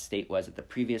robot's state was at the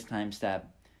previous time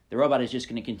step. The robot is just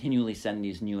going to continually send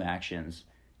these new actions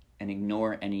and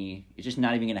ignore any. It's just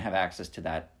not even going to have access to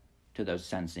that, to those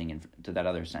sensing and to that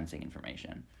other sensing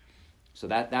information. So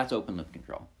that's open loop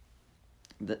control.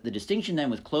 The distinction then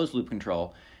with closed loop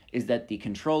control is that the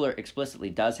controller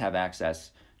explicitly does have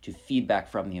access to feedback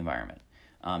from the environment.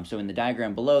 So in the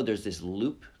diagram below, there's this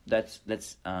loop that's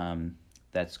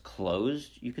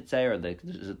closed, you could say, or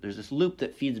there's this loop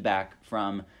that feeds back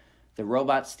from the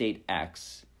robot state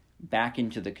X back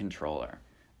into the controller.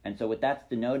 And so what that's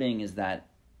denoting is that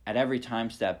at every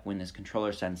time step when this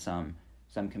controller sends some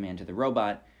command to the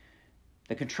robot,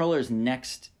 the controller's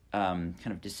next kind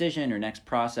of decision or next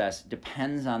process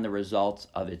depends on the results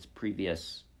of its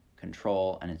previous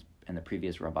control and the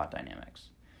previous robot dynamics.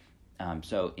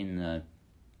 So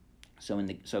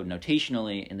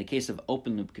notationally, in the case of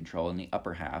open loop control in the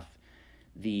upper half,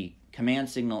 the command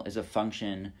signal is a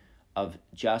function of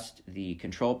just the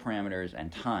control parameters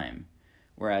and time,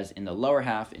 whereas in the lower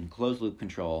half, in closed loop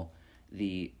control,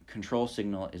 the control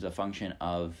signal is a function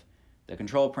of the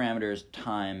control parameters,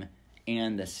 time,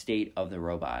 and the state of the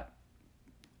robot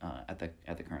at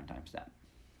the current time step.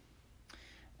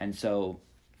 And so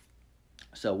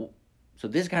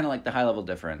this is kind of like the high level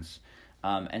difference.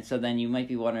 And so then you might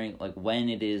be wondering like when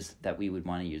it is that we would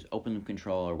want to use open loop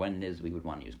control or when it is we would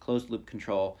want to use closed loop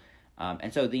control.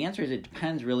 And so the answer is it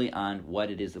depends really on what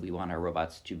it is that we want our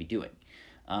robots to be doing.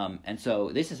 And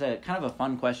so this is a kind of a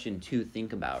fun question to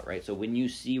think about, right? So when you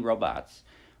see robots,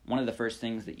 one of the first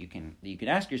things that you can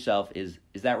ask yourself is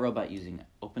that robot using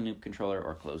open loop controller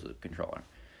or closed loop controller?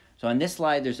 So on this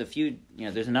slide, there's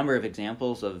there's a number of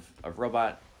examples of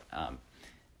robot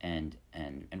and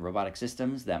robotic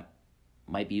systems that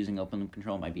might be using open loop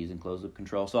control, might be using closed loop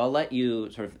control. So I'll let you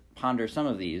sort of ponder some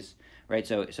of these, right?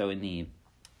 So in the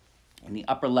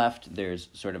upper left, there's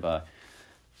sort of a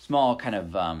small kind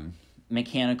of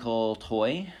mechanical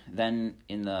toy. Then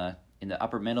in the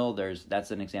upper middle,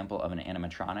 that's an example of an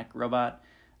animatronic robot.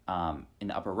 In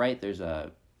the upper right, there's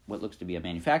what looks to be a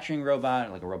manufacturing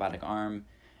robot, like a robotic arm,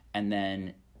 and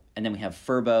then we have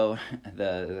Furbo,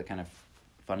 the kind of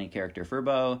funny character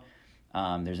Furbo.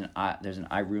 There's an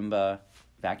iRoomba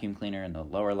vacuum cleaner in the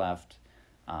lower left.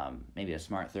 Maybe a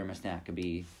smart thermostat could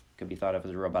be thought of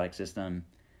as a robotic system.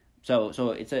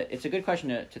 So it's a good question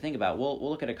to think about. We'll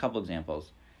look at a couple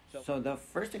examples. So the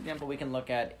first example we can look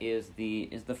at is the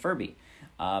Furby,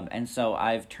 and so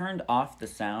I've turned off the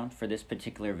sound for this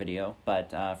particular video.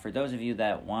 But for those of you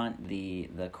that want the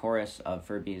chorus of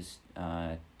Furbies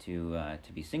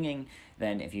to be singing,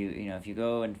 then if you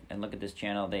go and look at this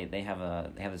channel, they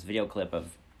have this video clip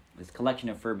of this collection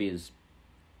of Furbies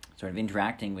sort of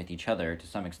interacting with each other to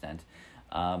some extent.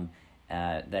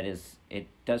 That is, it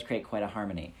does create quite a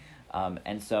harmony.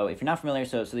 And so if you're not familiar,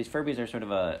 so these Furbies are sort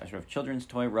of a children's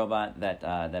toy robot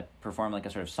that perform like a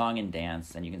sort of song and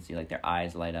dance, and you can see like their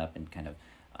eyes light up and kind of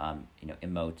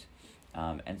emote.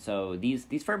 And so these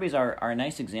Furbies are a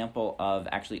nice example of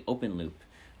actually open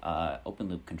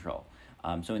loop control.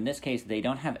 So in this case, they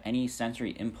don't have any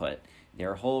sensory input.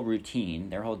 Their whole routine,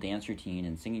 their whole dance routine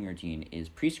and singing routine is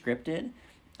pre-scripted.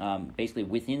 Basically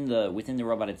within the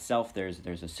robot itself, there's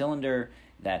a cylinder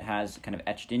that has kind of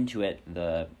etched into it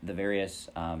the various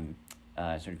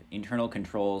sort of internal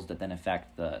controls that then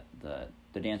affect the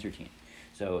dance routine.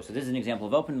 So this is an example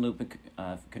of open loop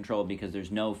control because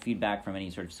there's no feedback from any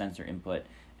sort of sensor input,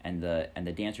 and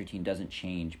the dance routine doesn't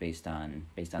change based on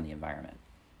the environment.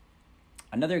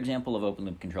 Another example of open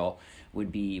loop control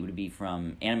would be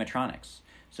from animatronics.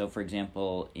 So, for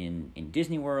example, in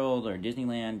Disney World or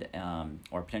Disneyland,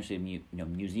 or potentially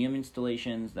museum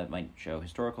installations that might show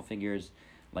historical figures,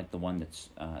 like the one that's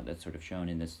sort of shown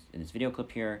in this video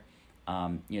clip here.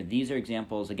 These are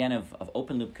examples again of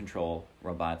open loop control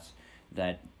robots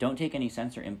that don't take any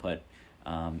sensor input,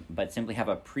 but simply have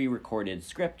a pre-recorded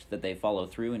script that they follow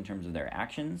through in terms of their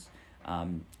actions,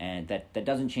 and that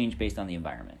doesn't change based on the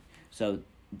environment. So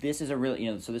this is a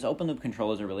really so this open loop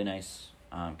control is a really nice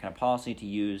kind of policy to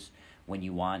use when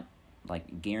you want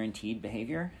like guaranteed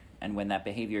behavior, and when that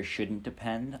behavior shouldn't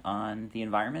depend on the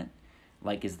environment,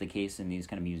 like is the case in these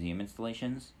kind of museum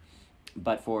installations.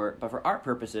 But for our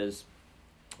purposes,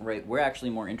 right, we're actually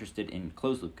more interested in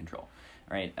closed loop control,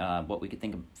 right? What we could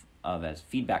think of as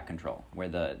feedback control, where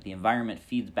the environment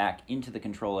feeds back into the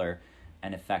controller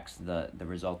and affects the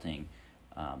resulting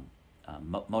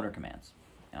motor commands.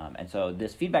 And so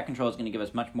this feedback control is going to give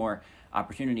us much more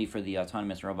opportunity for the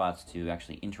autonomous robots to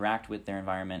actually interact with their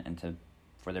environment and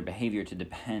for their behavior to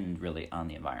depend really on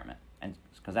the environment, and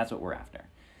because that's what we're after.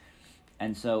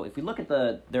 And so if we look at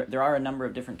there are a number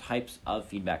of different types of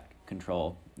feedback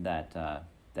control that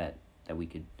we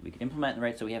could implement,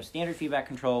 right? So we have standard feedback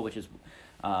control, which is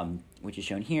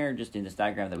shown here just in this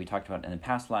diagram that we talked about in the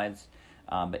past slides.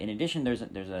 But in addition, there's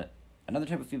another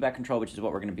type of feedback control, which is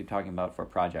what we're going to be talking about for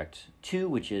project 2,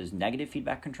 which is negative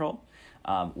feedback control,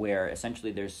 where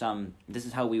essentially this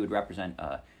is how we would represent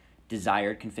a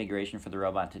desired configuration for the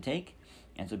robot to take.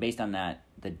 And so based on that,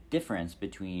 the difference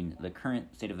between the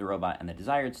current state of the robot and the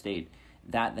desired state,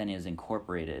 that then is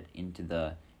incorporated into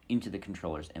the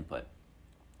controller's input.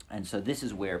 And so this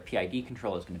is where PID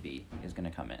control is going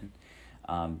to come in.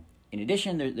 In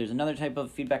addition, there's another type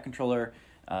of feedback controller,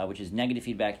 which is negative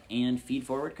feedback and feed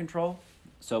forward control.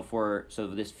 So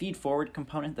this feed forward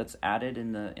component that's added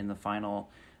in the final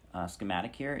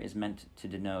schematic here is meant to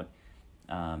denote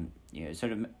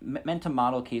sort of meant to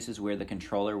model cases where the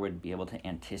controller would be able to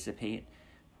anticipate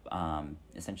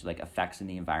essentially like effects in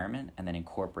the environment and then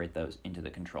incorporate those into the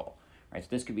control. Right, so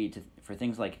this could be for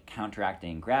things like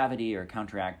counteracting gravity or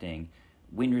counteracting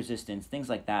wind resistance, things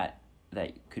like that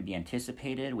could be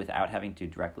anticipated without having to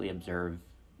directly observe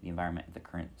the environment at the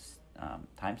current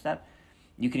time step.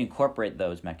 You can incorporate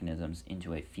those mechanisms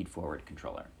into a feed-forward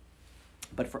controller.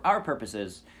 But for our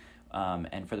purposes,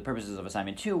 and for the purposes of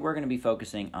assignment 2, we're going to be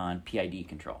focusing on PID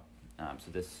control.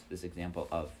 So this example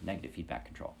of negative feedback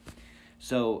control.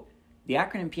 So the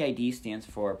acronym PID stands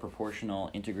for proportional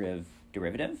integrative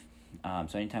derivative.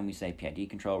 So anytime we say PID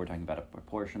control, we're talking about a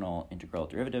proportional integral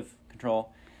derivative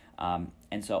control.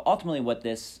 And so ultimately what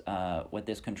this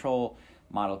control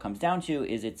model comes down to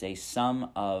is it's a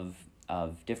sum of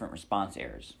different response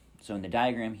errors. So in the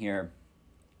diagram here,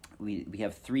 we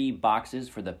have 3 boxes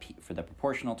for the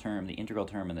proportional term, the integral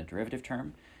term, and the derivative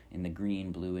term in the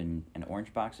green, blue, and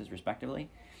orange boxes respectively.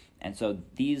 And so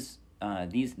these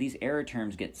error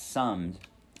terms get summed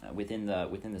within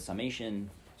the summation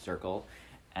circle.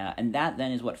 And that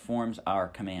then is what forms our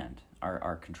command,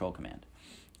 our control command.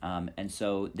 And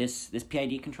so this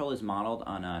PID control is modeled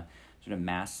on a sort of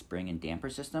mass spring and damper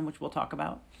system, which we'll talk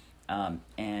about.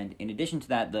 And in addition to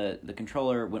that, the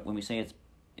controller, when we say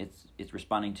it's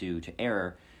responding to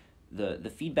error,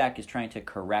 the feedback is trying to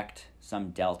correct some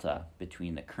delta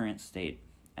between the current state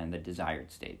and the desired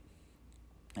state.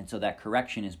 And so that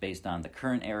correction is based on the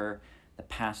current error, the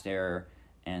past error,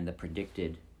 and the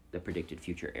predicted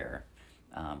future error.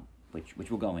 Which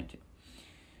we'll go into.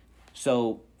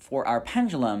 So for our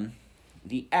pendulum,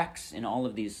 the x in all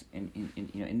of these,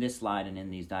 in this slide and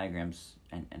in these diagrams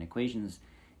and equations,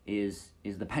 is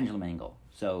the pendulum angle.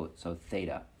 So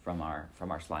theta from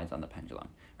our slides on the pendulum,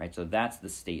 right? So that's the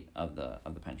state of the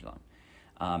pendulum.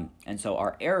 And so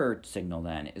our error signal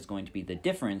then is going to be the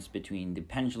difference between the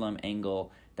pendulum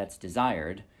angle that's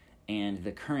desired and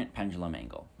the current pendulum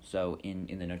angle. So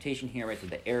in the notation here, right, so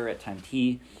the error at time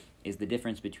t is the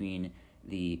difference between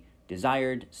the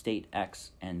desired state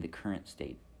x and the current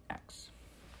state x.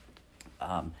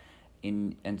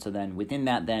 And so then within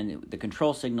that, then the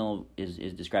control signal is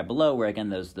described below, where again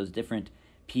those different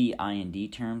p, I, and d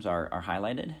terms are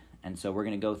highlighted. And so we're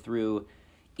going to go through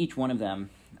each one of them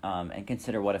and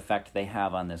consider what effect they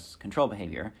have on this control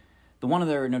behavior. The one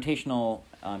other notational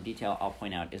detail I'll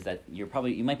point out is that you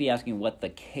might be asking what the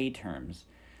k terms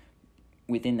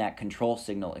within that control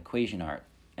signal equation are.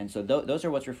 And so those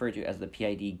are what's referred to as the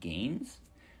PID gains.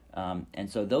 And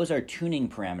so those are tuning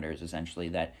parameters, essentially,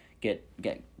 that get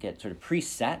sort of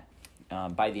preset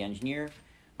by the engineer,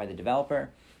 by the developer,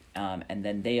 and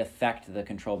then they affect the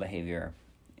control behavior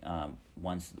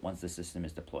once the system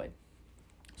is deployed.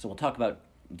 So we'll talk about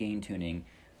gain tuning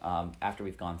after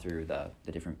we've gone through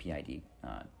the different PID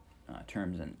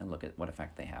terms and look at what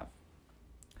effect they have.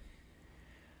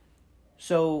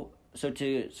 So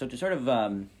to sort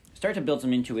of start to build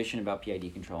some intuition about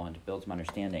PID control and to build some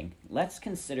understanding, let's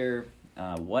consider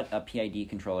what a PID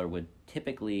controller would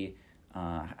typically,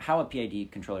 how a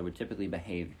PID controller would typically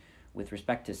behave with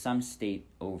respect to some state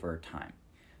over time.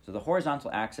 So the horizontal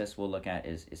axis we'll look at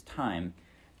is time,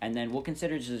 and then we'll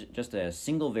consider just a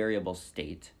single variable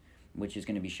state, which is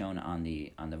going to be shown on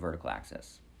the vertical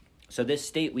axis. So this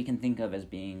state we can think of as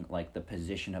being like the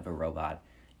position of a robot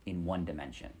in one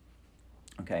dimension.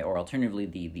 Okay, or alternatively,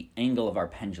 the angle of our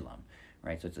pendulum,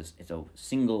 right? So it's a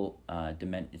single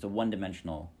it's a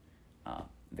one-dimensional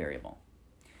variable.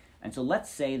 And so let's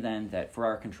say then that for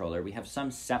our controller we have some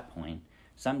set point,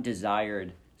 some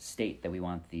desired state that we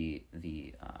want the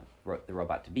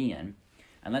robot to be in,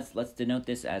 and let's denote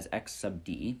this as x sub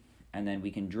d, and then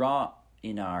we can draw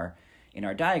in our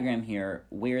diagram here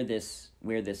where this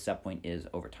set point is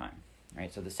over time,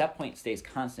 right? So the set point stays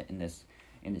constant in this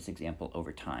example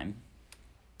over time,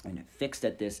 and fixed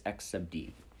at this x sub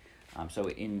d. So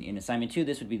in assignment 2,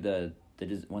 this would be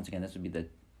once again this would be the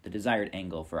desired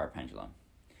angle for our pendulum,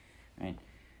 right?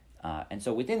 And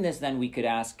so within this, then we could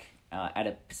ask at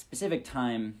a specific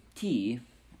time t,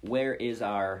 what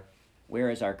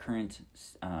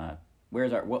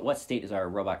state is our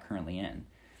robot currently in?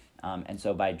 And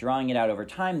so by drawing it out over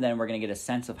time, then we're going to get a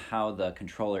sense of how the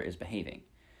controller is behaving.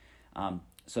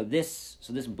 So this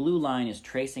blue line is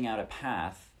tracing out a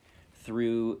path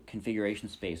through configuration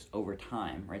space over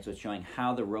time, right? So it's showing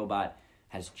how the robot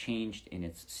has changed in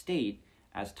its state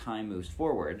as time moves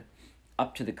forward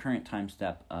up to the current time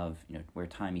step of where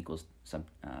time equals sub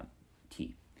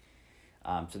t.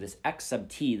 So this x sub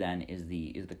t then is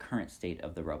the current state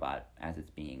of the robot as it's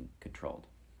being controlled.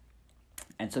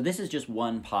 And so this is just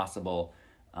one possible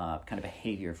kind of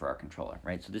behavior for our controller,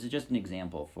 right? So this is just an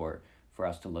example for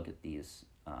us to look at these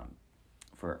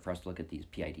for us to look at these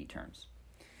PID terms.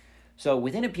 So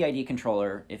within a PID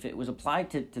controller, if it was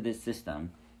applied to this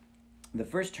system, the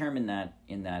first term in that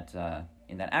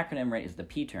acronym, right, is the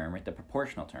P term, right, the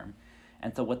proportional term.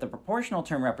 And so what the proportional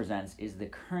term represents is the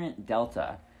current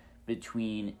delta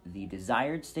between the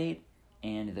desired state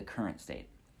and the current state.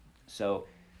 So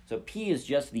P is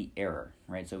just the error,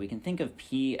 right? So we can think of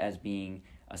P as being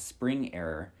a spring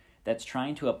error that's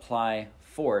trying to apply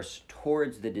force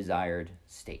towards the desired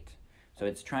state. So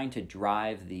it's trying to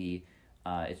drive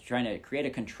it's trying to create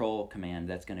a control command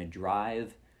that's going to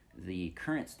drive the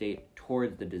current state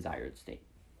towards the desired state.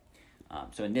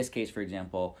 So in this case, for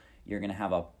example, you're going to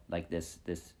have this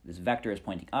vector is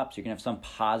pointing up, so you're going to have some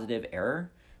positive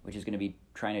error, which is going to be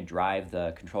trying to drive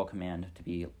the control command to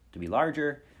be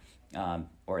larger,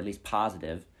 or at least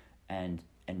positive, and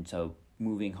so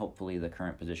moving hopefully the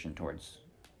current position towards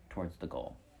the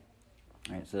goal.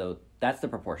 All right, so that's the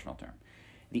proportional term.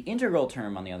 The integral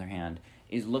term, on the other hand,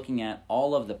 is looking at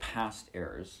all of the past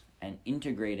errors and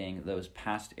integrating those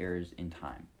past errors in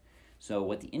time. So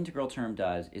what the integral term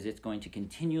does is it's going to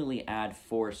continually add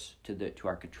force to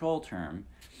our control term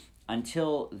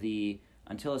until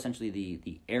essentially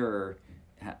the error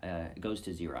goes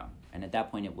to zero, and at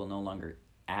that point it will no longer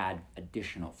add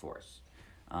additional force.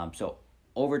 So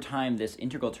over time, this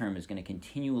integral term is going to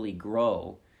continually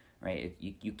grow, right?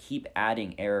 You keep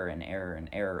adding error and error and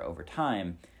error over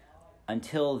time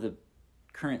until the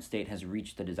current state has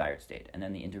reached the desired state, and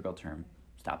then the integral term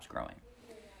stops growing.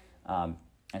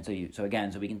 And so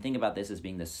we can think about this as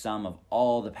being the sum of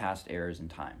all the past errors in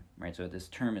time, right? So this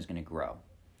term is going to grow.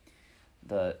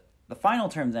 The final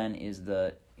term then is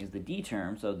the d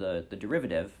term, so the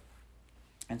derivative.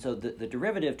 And so the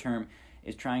derivative term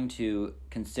is trying to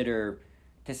consider,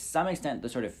 to some extent, the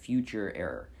sort of future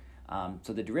error.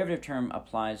 So the derivative term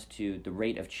applies to the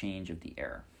rate of change of the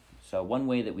error. So one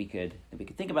way that we could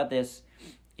think about this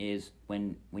is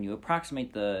when you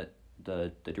approximate the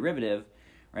derivative,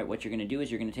 right? What you're going to do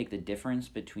is you're going to take the difference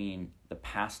between the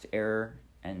past error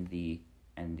and the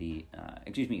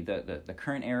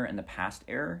current error and the past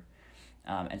error.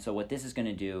 And so what this is going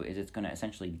to do is it's going to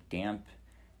essentially damp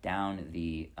down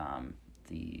the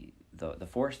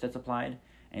force that's applied,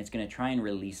 and it's going to try and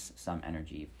release some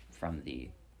energy from the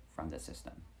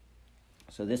system.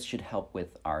 So this should help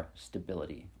with our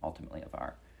stability, ultimately, of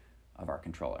our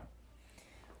controller.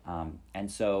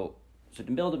 And so to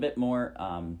build a bit more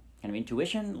kind of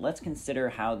intuition, let's consider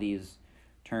how these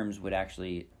terms would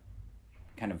actually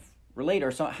kind of relate,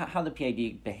 or so how the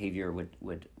PID behavior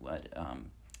would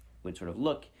sort of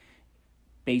look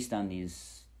based on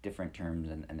these different terms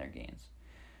and their gains.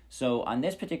 So on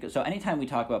this so anytime we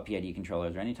talk about PID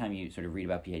controllers, or anytime you sort of read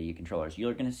about PID controllers,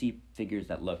 you're going to see figures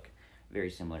that look very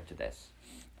similar to this.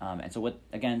 And so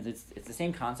it's the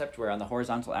same concept where on the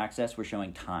horizontal axis we're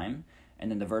showing time, and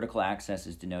then the vertical axis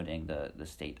is denoting the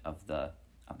state of the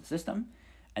system.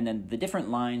 And then the different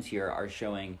lines here are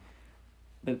showing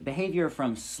behavior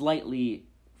from slightly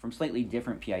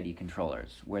different PID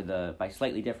controllers, where by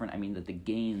slightly different I mean that the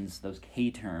gains, those K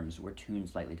terms, were tuned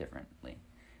slightly differently.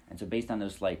 And so based on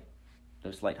those slight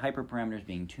hyperparameters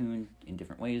being tuned in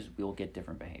different ways, we'll get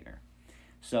different behavior.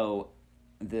 So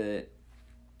the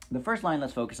first line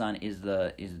let's focus on is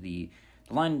the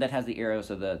line that has the arrow,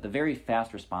 so the very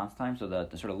fast response time, so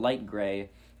the sort of light gray,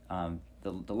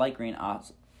 the light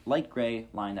gray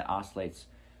line that oscillates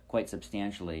quite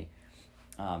substantially.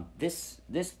 This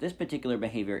particular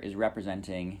behavior is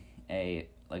representing a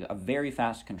very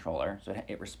fast controller, so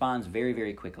it responds very,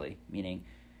 very quickly, meaning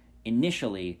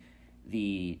initially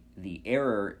the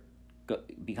error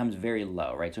becomes very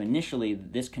low, right? So initially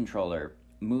this controller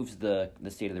moves the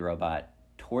state of the robot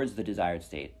towards the desired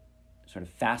state, sort of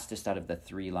fastest out of the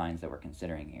three lines that we're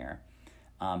considering here.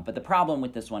 But the problem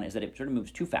with this one is that it sort of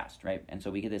moves too fast, right? And so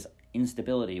we get this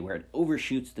instability where it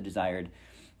overshoots the desired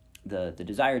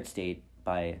state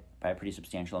by a pretty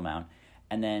substantial amount,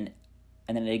 and then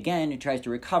again it tries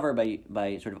to recover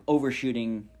by sort of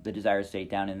overshooting the desired state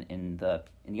down in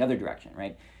the other direction,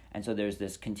 right? And so there's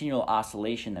this continual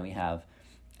oscillation that we have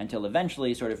until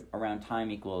eventually, sort of around time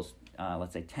equals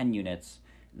let's say 10 units,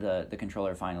 the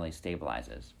controller finally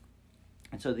stabilizes.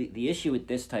 And so the issue with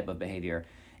this type of behavior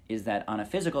is that on a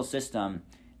physical system,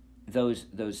 those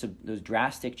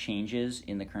drastic changes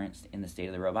in the state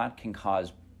of the robot can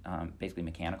cause basically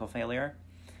mechanical failure.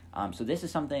 So this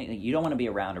is something that you don't want to be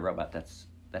around a robot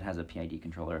that has a PID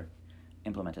controller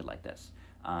implemented like this,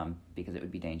 because it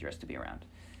would be dangerous to be around.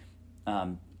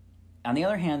 On the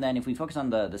other hand, then, if we focus on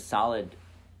the solid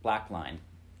black line,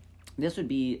 this would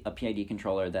be a PID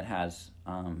controller that has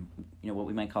what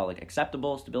we might call like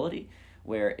acceptable stability,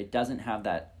 where it doesn't have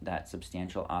that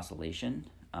substantial oscillation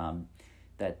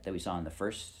that we saw in the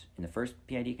first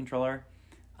PID controller,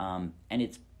 and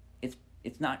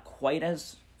it's not quite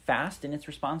as fast in its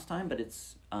response time, but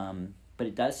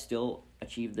it does still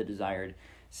achieve the desired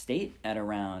state at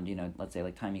around let's say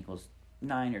like time equals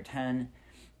 9 or 10.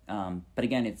 But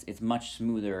again, it's much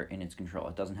smoother in its control.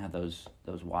 It doesn't have those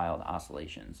wild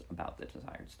oscillations about the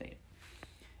desired state.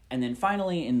 And then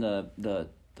finally, in the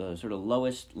sort of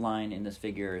lowest line in this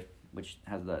figure, which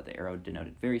has the arrow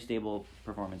denoted very stable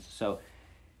performance. So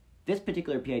this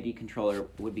particular PID controller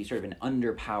would be sort of an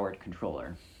underpowered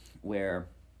controller, where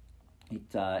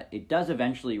it does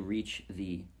eventually reach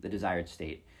the desired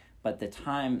state, but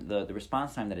the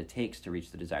response time that it takes to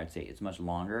reach the desired state is much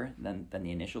longer than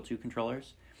the initial two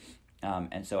controllers.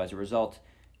 And so as a result,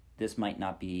 this might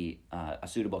not be a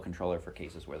suitable controller for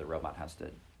cases where the robot has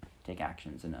to take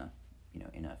actions in a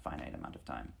finite amount of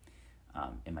time.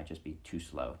 It might just be too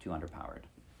slow, too underpowered.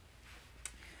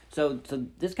 So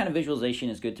this kind of visualization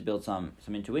is good to build some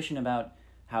intuition about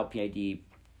how PID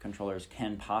controllers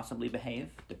can possibly behave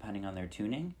depending on their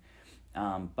tuning.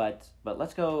 But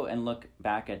let's go and look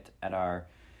back at our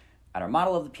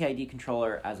model of the PID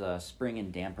controller as a spring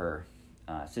and damper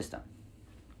system.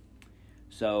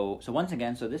 So once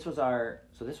again, this was our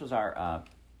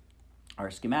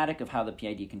schematic of how the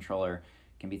PID controller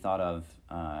can be thought of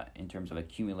in terms of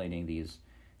accumulating these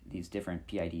different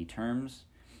PID terms.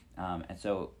 And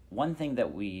so one thing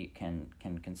that we can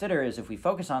consider is if we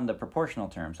focus on the proportional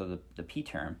term, so the P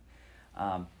term,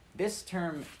 this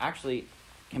term actually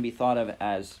can be thought of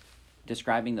as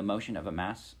describing the motion of a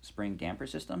mass spring damper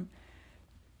system.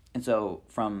 And so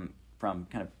from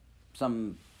kind of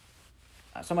some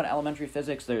somewhat elementary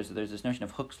physics, there's this notion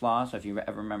of Hooke's law. So if you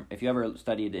ever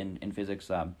studied in physics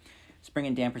spring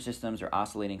and damper systems or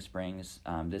oscillating springs,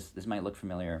 this might look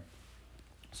familiar.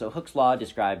 So Hooke's law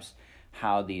describes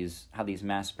how these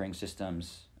mass spring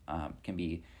systems can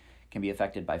be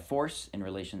affected by force in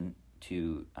relation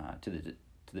to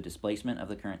the displacement of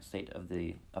the current state of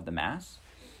the mass.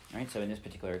 Right. So in this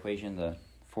particular equation, the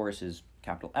force is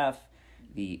capital F.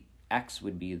 The x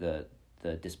would be the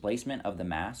displacement of the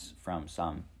mass from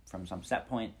some set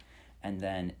point, and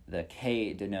then the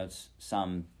k denotes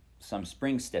some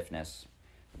spring stiffness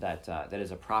that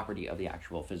is a property of the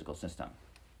actual physical system.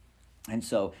 And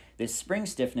so this spring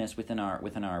stiffness within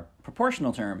our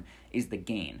proportional term is the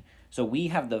gain. So we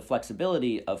have the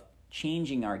flexibility of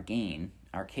changing our gain,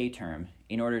 our k term,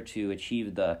 in order to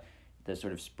achieve the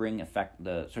sort of spring effect,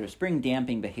 the sort of spring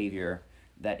damping behavior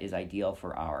that is ideal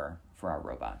for our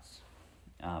robots.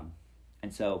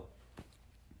 And so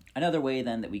another way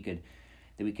then that we could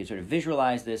sort of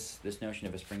visualize this notion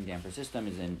of a spring damper system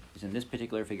is in this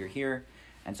particular figure here.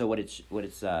 And so what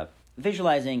it's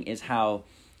visualizing is how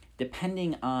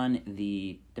depending on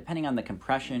the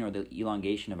compression or the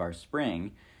elongation of our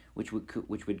spring, which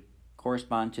would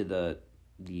correspond to the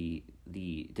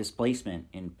displacement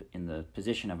in the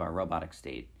position of our robotic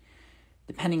state,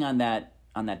 depending on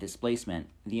that displacement,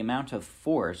 the amount of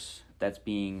force that's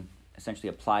being essentially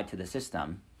applied to the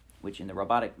system, which in the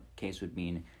robotic case would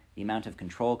mean the amount of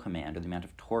control command or the amount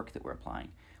of torque that we're applying,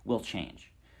 will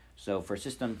change. So for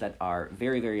systems that are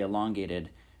very, very elongated,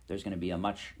 there's going to be a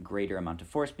much greater amount of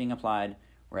force being applied,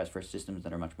 whereas for systems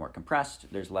that are much more compressed,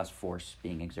 there's less force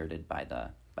being exerted by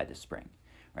the spring,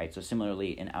 right? So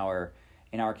similarly, in our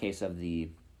case of the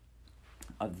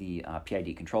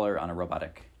PID controller on a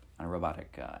robotic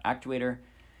actuator,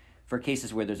 for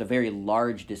cases where there's a very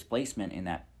large displacement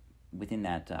within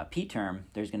that P term,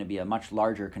 there's going to be a much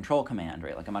larger control command,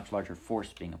 right? Like a much larger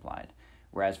force being applied.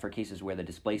 Whereas for cases where the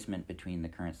displacement between the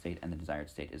current state and the desired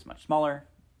state is much smaller,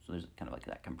 so there's kind of like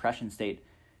that compression state,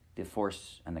 the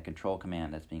force and the control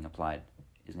command that's being applied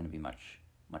is going to be much,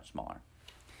 much smaller.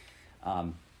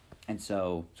 And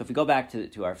so if we go back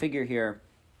to our figure here,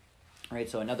 right?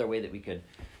 So another way that we could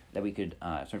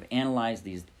sort of analyze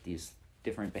these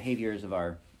different behaviors of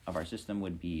our system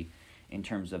would be in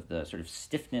terms of the sort of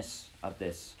stiffness of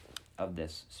this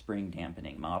spring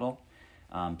dampening model.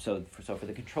 So for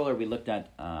the controller we looked at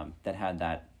that had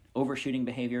that overshooting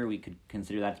behavior, we could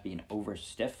consider that to be an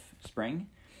overstiff spring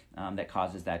that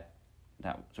causes that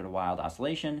sort of wild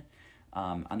oscillation.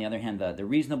 On the other hand, the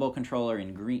reasonable controller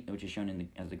in green, which is shown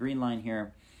as the green line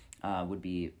here, would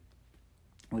be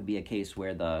a case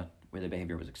where the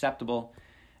behavior was acceptable.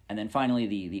 And then finally,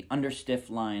 the understiff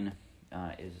line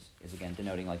is again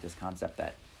denoting like this concept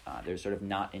that there's sort of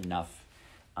not enough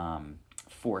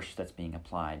force that's being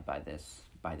applied by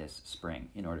this spring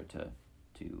in order to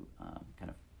kind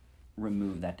of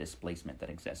remove that displacement that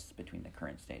exists between the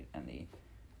current state and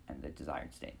the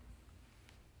desired state.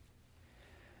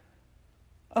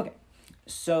 Okay,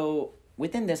 so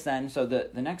within this then, so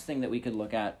the next thing that we could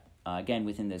look at again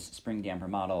within this spring damper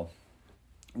model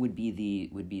would be the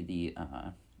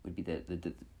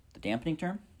dampening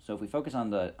term. So if we focus on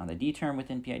the D term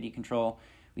within PID control,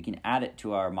 we can add it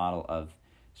to our model of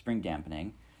spring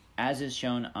dampening, as is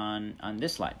shown on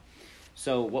this slide.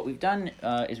 So what we've done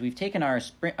is we've taken our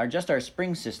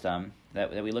spring system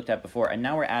that we looked at before, and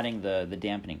now we're adding the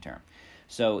dampening term.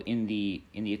 So in the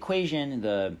equation,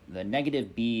 the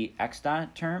negative b x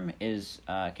dot term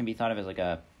can be thought of as like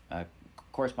a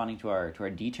corresponding to our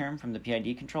D term from the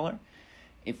PID controller.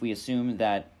 If we assume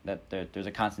that there's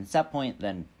a constant set point,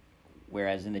 then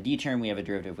whereas in the D term we have a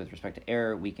derivative with respect to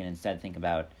error, we can instead think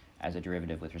about as a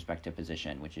derivative with respect to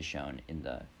position, which is shown in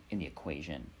the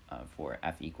equation for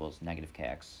F equals negative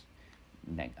kx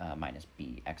minus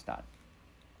b x dot.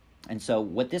 And so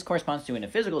what this corresponds to in a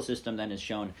physical system then is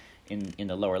shown in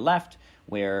the lower left,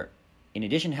 where in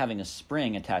addition to having a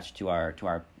spring attached to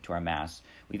our mass,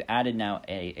 we've added now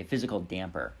a physical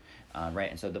damper, right?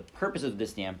 And so the purpose of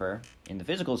this damper in the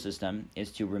physical system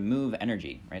is to remove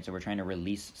energy, right? So we're trying to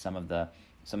release some of the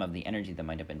energy that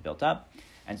might have been built up.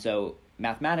 And so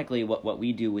mathematically, what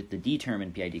we do with the D term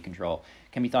in PID control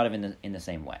can be thought of in the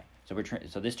same way. So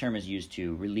so this term is used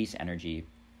to release energy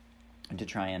and to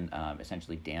try and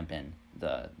essentially dampen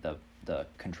the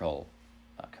control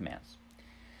commands.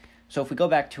 So if we go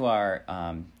back to our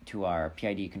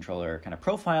PID controller kind of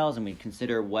profiles and we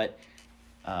consider what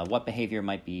behavior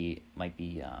might be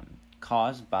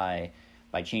caused by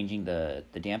by changing the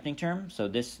dampening term. So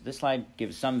this slide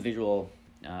gives some visual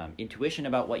intuition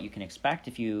about what you can expect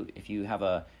if you have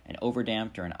an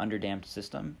overdamped or an underdamped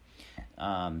system.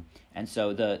 And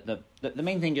so the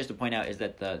main thing just to point out is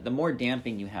that the more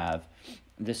damping you have,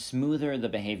 the smoother the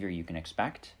behavior you can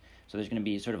expect. So there's going to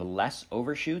be sort of less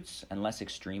overshoots and less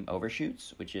extreme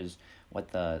overshoots, which is what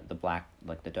the black,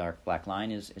 like the dark black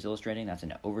line is illustrating. That's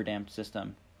an overdamped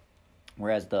system.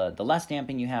 Whereas the less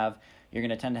damping you have, you're going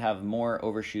to tend to have more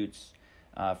overshoots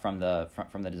from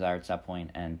the desired set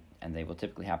point, and they will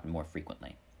typically happen more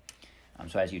frequently.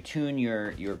 So as you tune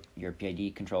your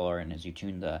PID controller and as you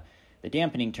tune the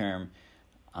dampening term,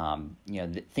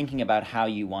 thinking about how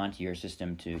you want your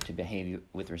system to behave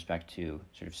with respect to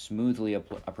sort of smoothly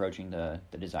approaching the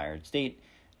desired state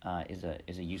is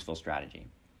a useful strategy.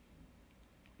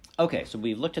 Okay, so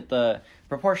we've looked at the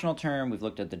proportional term, we've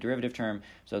looked at the derivative term.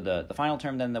 So the final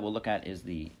term then that we'll look at is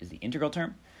the integral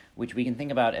term, which we can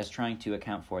think about as trying to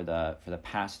account for the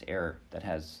past error that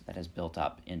has built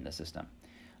up in the system.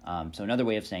 So another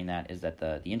way of saying that is that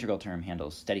the integral term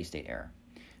handles steady state error.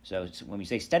 So when we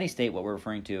say steady state, what we're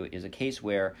referring to is a case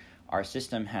where our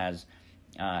system has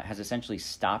essentially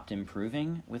stopped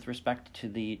improving with respect to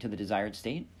the desired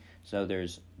state. So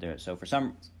so for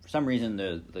some reason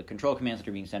the control commands that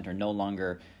are being sent are no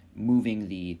longer moving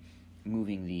the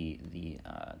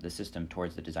system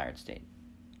towards the desired state.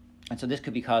 And so this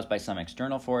could be caused by some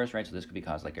external force, right? So this could be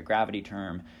caused like a gravity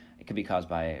term. It could be caused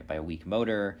by a weak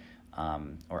motor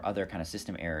or other kind of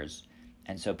system errors.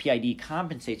 And so PID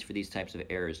compensates for these types of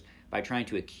errors by trying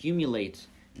to accumulate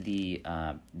the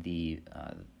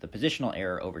positional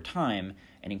error over time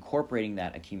and incorporating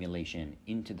that accumulation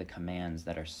into the commands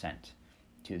that are sent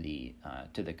to the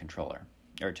controller,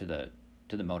 or to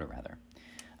the motor rather.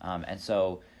 And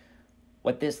so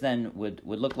what this then would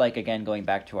look like, again going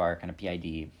back to our kind of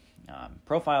PID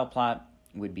profile plot,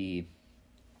 would be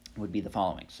the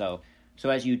following. So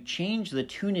as you change the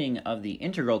tuning of the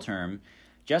integral term,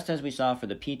 just as we saw for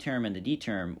the P term and the D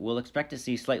term, we'll expect to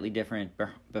see slightly different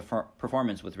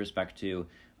performance with respect to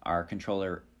our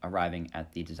controller arriving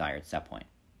at the desired set point.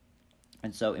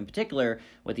 And so in particular,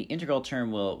 what the integral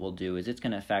term will do is it's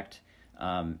going to affect,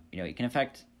 it can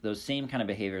affect those same kind of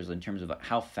behaviors in terms of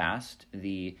how fast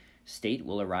the state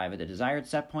will arrive at the desired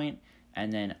set point,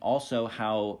 and then also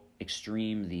how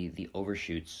extreme the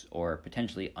overshoots or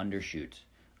potentially undershoot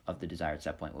of the desired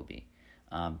set point will be.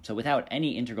 So without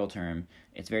any integral term,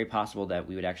 it's very possible that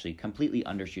we would actually completely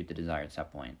undershoot the desired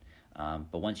set point.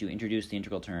 But once you introduce the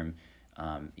integral term,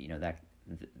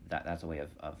 that's a way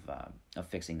of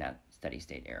fixing that steady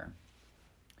state error.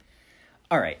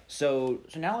 All right, so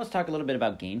now let's talk a little bit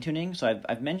about gain tuning. So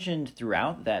I've mentioned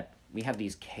throughout that we have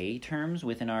these K terms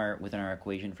within our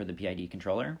equation for the PID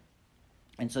controller,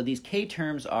 and so these K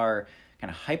terms are kind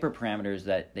of hyperparameters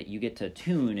that you get to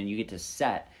tune and you get to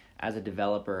set as a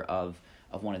developer of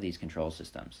one of these control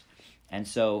systems. And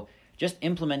so just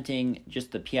implementing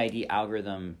just the PID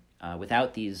algorithm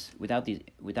without these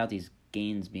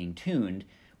gains being tuned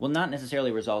will not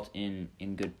necessarily result in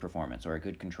good performance or a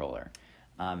good controller.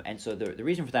 And so the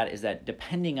reason for that is that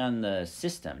depending on the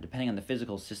system, depending on the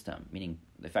physical system, meaning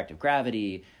the effect of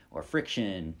gravity or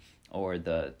friction or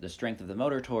the strength of the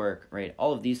motor torque, right,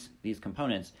 all of these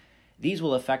components, these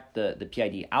will affect the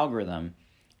PID algorithm.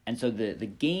 And so the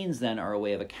gains then are a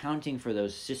way of accounting for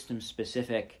those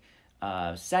system-specific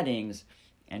settings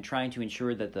and trying to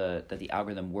ensure that the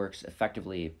algorithm works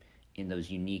effectively in those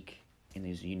unique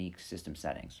system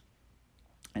settings.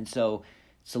 And so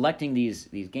selecting these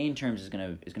gain terms is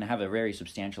going to have a very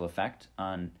substantial effect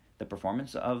on the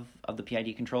performance of the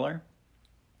PID controller.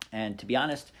 And to be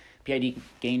honest, PID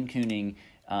gain tuning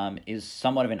is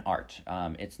somewhat of an art.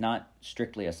 It's not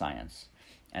strictly a science.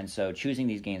 And so choosing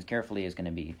these gains carefully is going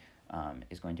to be an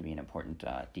important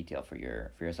detail for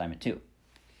your assignment too.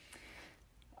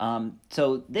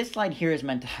 So this slide here is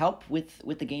meant to help with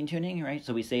the gain tuning, right?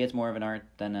 So we say it's more of an art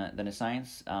than a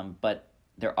science, but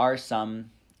there are some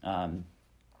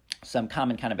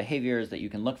common kind of behaviors that you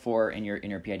can look for in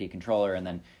your PID controller, and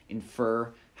then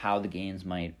infer how the gains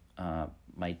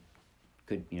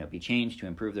could be changed to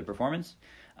improve the performance.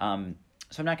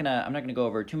 So I'm not gonna go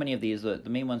over too many of these. The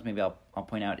main ones maybe I'll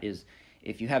point out is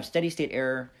if you have steady state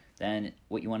error, then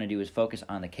what you want to do is focus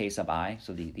on the K sub I,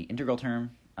 so the integral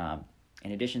term.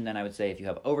 In addition, then I would say if you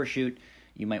have overshoot,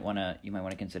 you might want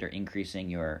to consider increasing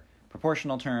your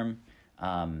proportional term,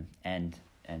 and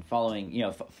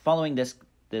following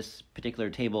this particular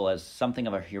table as something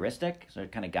of a heuristic, so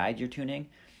it kind of guides your tuning,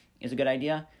 is a good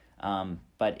idea.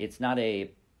 But it's not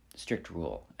a strict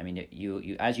rule. I mean,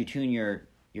 you as you tune your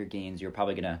gains, you're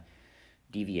probably going to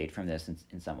deviate from this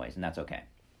in some ways, and that's okay.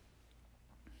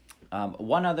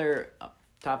 One other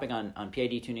topic on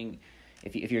PID tuning,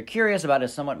 if you're curious about a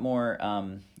somewhat more,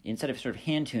 instead of sort of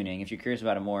hand tuning, if you're curious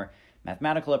about a more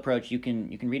mathematical approach, you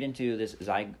can read into this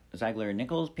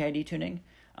Ziegler-Nichols PID tuning.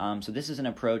 So this is an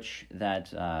approach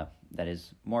that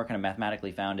is more kind of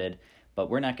mathematically founded, but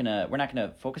we're not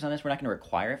gonna focus on this. We're not gonna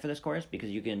require it for this course because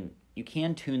you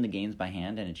can tune the gains by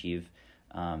hand and achieve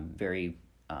very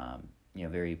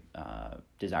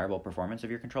desirable performance of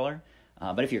your controller.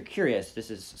 But if you're curious, this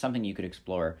is something you could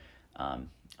explore on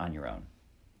your own.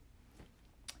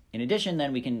 In addition,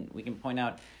 then we can point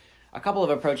out a couple of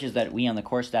approaches that we on the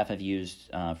course staff have used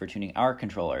for tuning our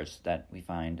controllers that we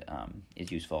find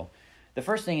is useful. The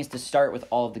first thing is to start with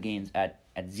all of the gains at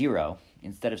 0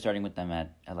 instead of starting with them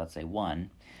at let's say 1,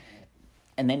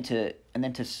 and then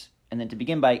to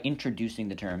begin by introducing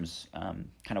the terms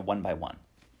kind of one by one.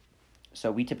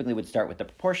 So we typically would start with the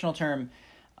proportional term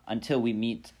until we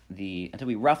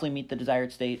roughly meet the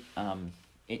desired state.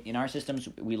 In our systems,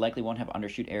 we likely won't have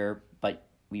undershoot error, but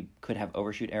we could have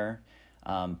overshoot error.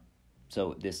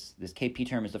 So this KP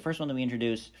term is the first one that we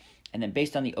introduce, and then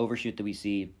based on the overshoot that we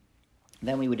see,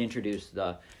 then we would introduce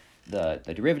the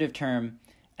derivative term,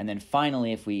 and then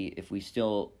finally, if we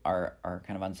still are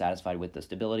kind of unsatisfied with the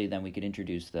stability, then we could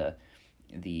introduce the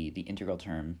integral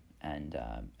term, and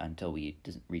until we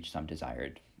reach some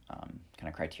desired kind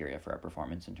of criteria for our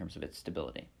performance in terms of its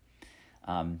stability.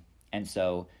 And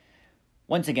so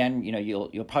once again,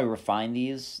 you'll probably refine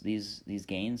these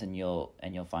gains, and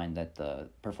you'll find that the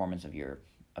performance of your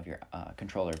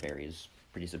controller varies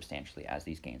pretty substantially as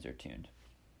these gains are tuned.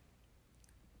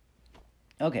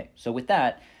 Okay, so with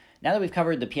that, now that we've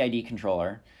covered the PID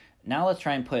controller, now let's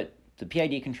try and put the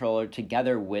PID controller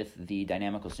together with the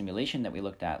dynamical simulation that we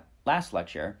looked at last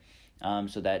lecture,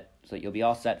 so that you'll be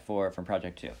all set for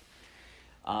Project 2.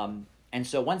 And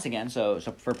so once again, so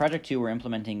for Project 2, we're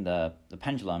implementing the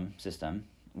pendulum system,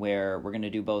 where we're going to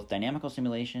do both dynamical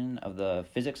simulation of the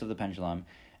physics of the pendulum,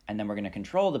 and then we're going to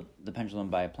control the pendulum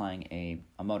by applying a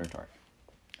motor torque.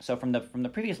 So from the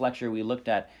previous lecture, we looked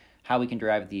at how we can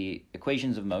derive the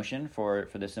equations of motion for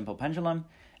this simple pendulum,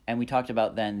 and we talked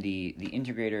about then the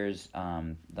integrators,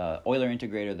 the Euler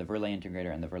integrator, the Verlet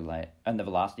integrator, and the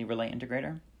velocity relay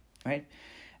integrator, right?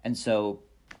 And so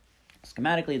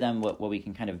schematically then what we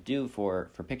can kind of do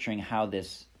for picturing how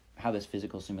this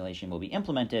physical simulation will be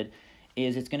implemented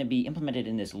is it's going to be implemented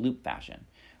in this loop fashion,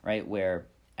 right?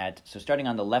 So starting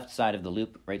on the left side of the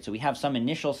loop, right? So we have some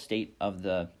initial state of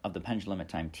the pendulum at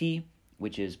time t,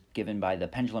 which is given by the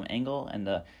pendulum angle and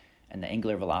the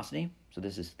angular velocity. So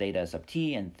this is theta sub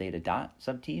t and theta dot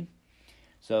sub t.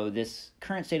 So this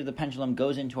current state of the pendulum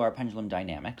goes into our pendulum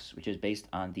dynamics, which is based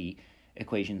on the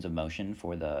equations of motion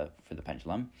for the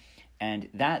pendulum, and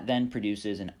that then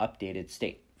produces an updated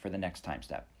state for the next time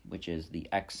step, which is the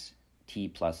xt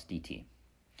plus dt.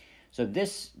 So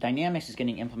this dynamics is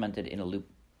getting implemented in a loop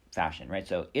fashion, right?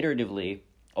 So iteratively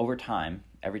over time,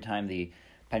 every time the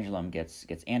pendulum gets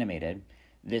animated,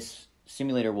 this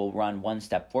simulator will run one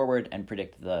step forward and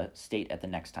predict the state at the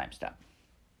next time step.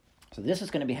 So this is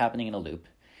going to be happening in a loop.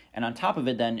 And on top of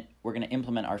it, then we're going to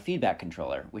implement our feedback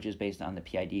controller, which is based on the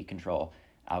PID control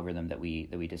algorithm that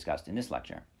we discussed in this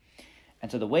lecture.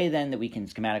 And so the way then that we can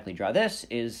schematically draw this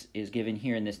is given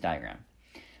here in this diagram.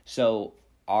 So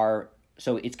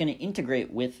it's going to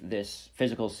integrate with this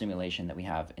physical simulation that we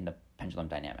have in the pendulum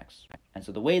dynamics. And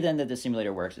so the way then that the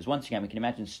simulator works is, once again, we can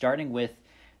imagine starting with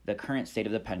the current state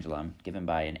of the pendulum given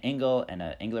by an angle and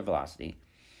an angular velocity.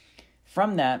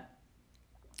 From that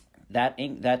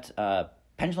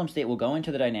pendulum state will go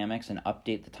into the dynamics and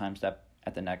update the time step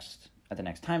at the next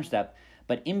time step.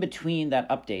 But in between that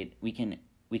update, we can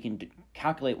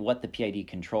calculate what the PID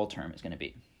control term is going to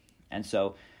be. And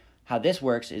so how this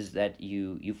works is that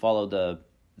you follow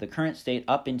the current state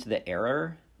up into the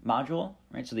error module,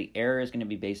 right? So the error is going to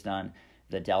be based on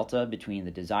the delta between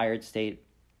the desired state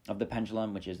of the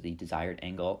pendulum, which is the desired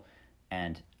angle,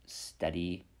 and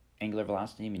steady angular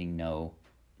velocity, meaning no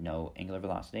angular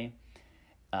velocity.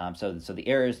 So the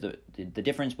error is the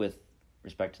difference with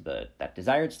respect to that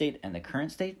desired state and the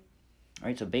current state,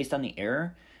 right? So based on the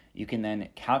error, you can then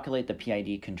calculate the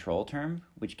PID control term,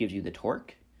 which gives you the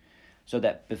torque, so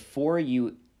that before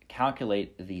you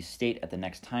calculate the state at the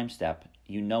next time step,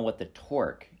 you know what the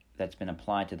torque that's been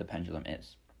applied to the pendulum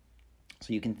is.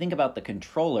 So you can think about the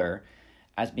controller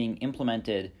as being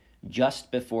implemented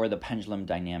just before the pendulum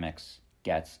dynamics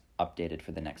gets updated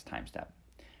for the next time step.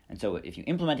 And so if you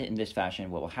implement it in this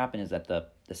fashion, what will happen is that the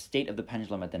state of the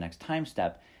pendulum at the next time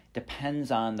step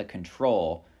depends on the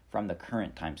control from the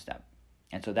current time step.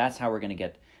 And so that's how we're going to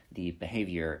get the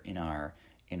behavior in our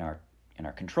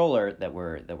controller that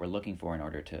we're looking for in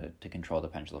order to control the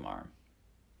pendulum arm.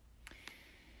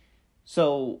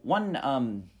 So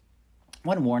one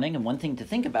warning and one thing to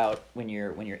think about when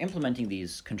you're implementing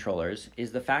these controllers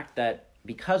is the fact that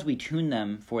because we tune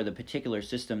them for the particular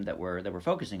system that we're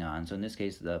focusing on, so in this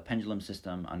case the pendulum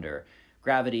system under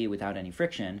gravity without any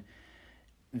friction,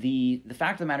 the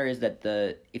fact of the matter is that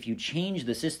if you change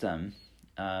the system,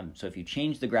 so if you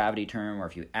change the gravity term, or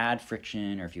if you add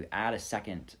friction, or if you add a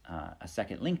second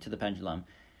link to the pendulum,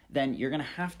 then you're going to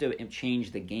have to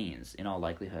change the gains in all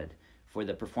likelihood for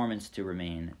the performance to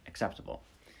remain acceptable.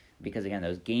 Because again,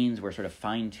 those gains were sort of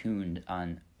fine-tuned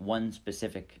on one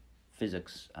specific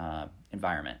physics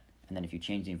environment. And then if you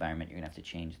change the environment, you're going to have to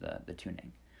change the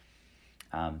tuning.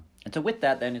 And so with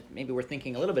that, then maybe we're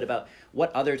thinking a little bit about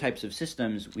what other types of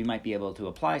systems we might be able to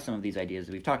apply some of these ideas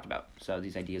that we've talked about. So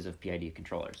these ideas of PID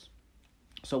controllers.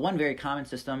 So one very common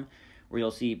system where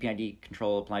you'll see PID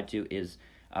control applied to is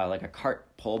like a cart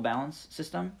pole balance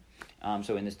system.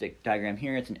 So in this diagram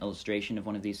here, it's an illustration of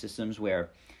one of these systems where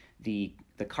the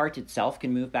cart itself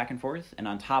can move back and forth, and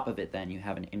on top of it then you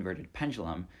have an inverted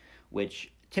pendulum,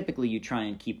 which typically you try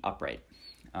and keep upright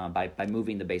by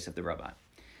moving the base of the robot.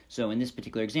 So in this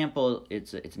particular example,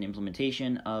 it's an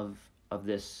implementation of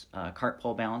this cart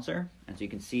pole balancer, and so you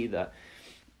can see the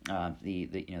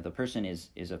person is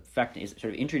sort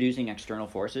of introducing external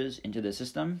forces into the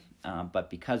system, but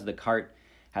because the cart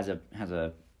has a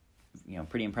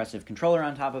pretty impressive controller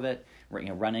on top of it,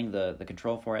 running the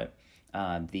control for it,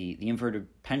 the inverted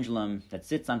pendulum that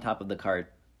sits on top of the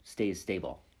cart stays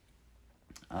stable.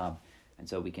 And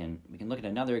so we can look at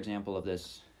another example of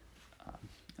this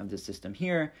system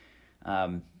here,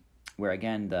 where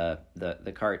again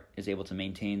the cart is able to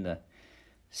maintain the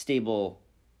stable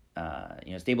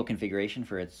configuration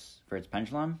for its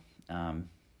pendulum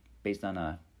based on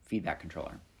a feedback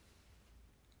controller.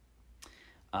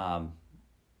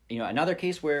 Another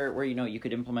case where you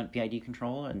could implement PID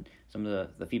control, and some of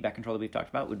the feedback control that we've talked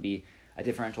about would be a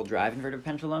differential drive inverted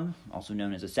pendulum, also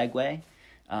known as a Segway.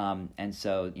 And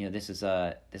so this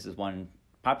is one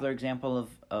popular example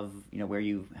of where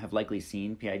you have likely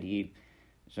seen PID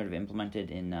sort of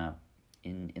implemented in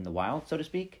the wild, so to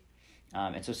speak.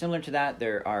 And so similar to that,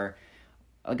 there are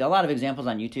a lot of examples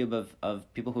on YouTube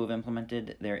of people who have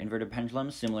implemented their inverted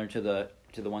pendulums, similar to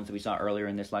the ones that we saw earlier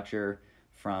in this lecture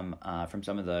from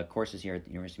some of the courses here at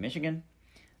the University of Michigan.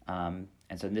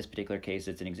 And so in this particular case,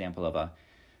 it's an example of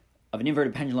an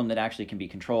inverted pendulum that actually can be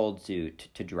controlled to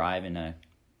drive in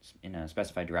a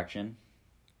specified direction.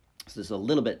 So there's a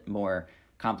little bit more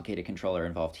complicated controller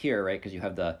involved here, right? Because you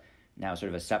have now sort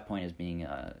of a set point as being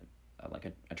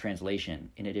like a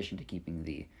translation in addition to keeping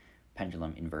the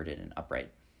pendulum inverted and upright.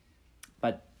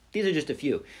 But these are just a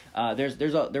few.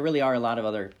 There really are a lot of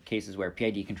other cases where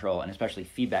PID control and especially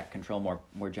feedback control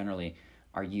more generally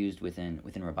are used within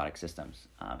robotic systems.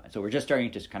 And so we're just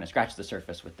starting to kind of scratch the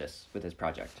surface with this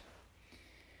project.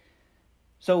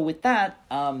 So with that,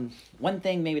 one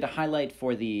thing maybe to highlight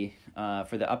for the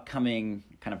upcoming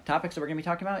kind of topics that we're going to be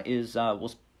talking about is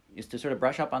to sort of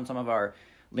brush up on some of our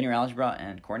linear algebra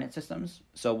and coordinate systems.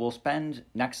 So we'll spend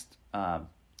next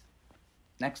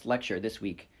lecture this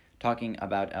week talking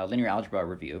about a linear algebra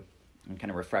review and kind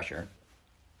of refresher.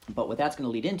 But what that's going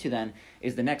to lead into then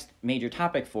is the next major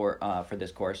topic for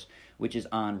this course, which is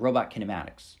on robot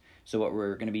kinematics. So what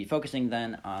we're going to be focusing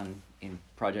then on in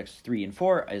projects 3 and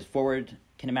 4 is forward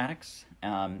kinematics,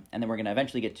 and then we're going to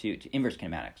eventually get to inverse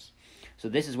kinematics. So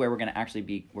this is where we're going to actually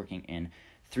be working in a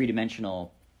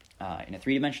three-dimensional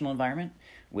environment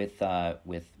with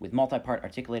multi-part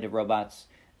articulated robots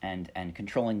and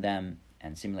controlling them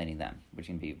and simulating them, which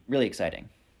can be really exciting.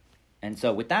 And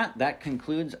so with that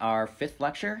concludes our 5th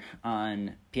lecture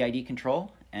on PID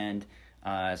control. And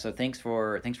so thanks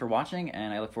for watching,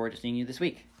 and I look forward to seeing you this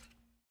week.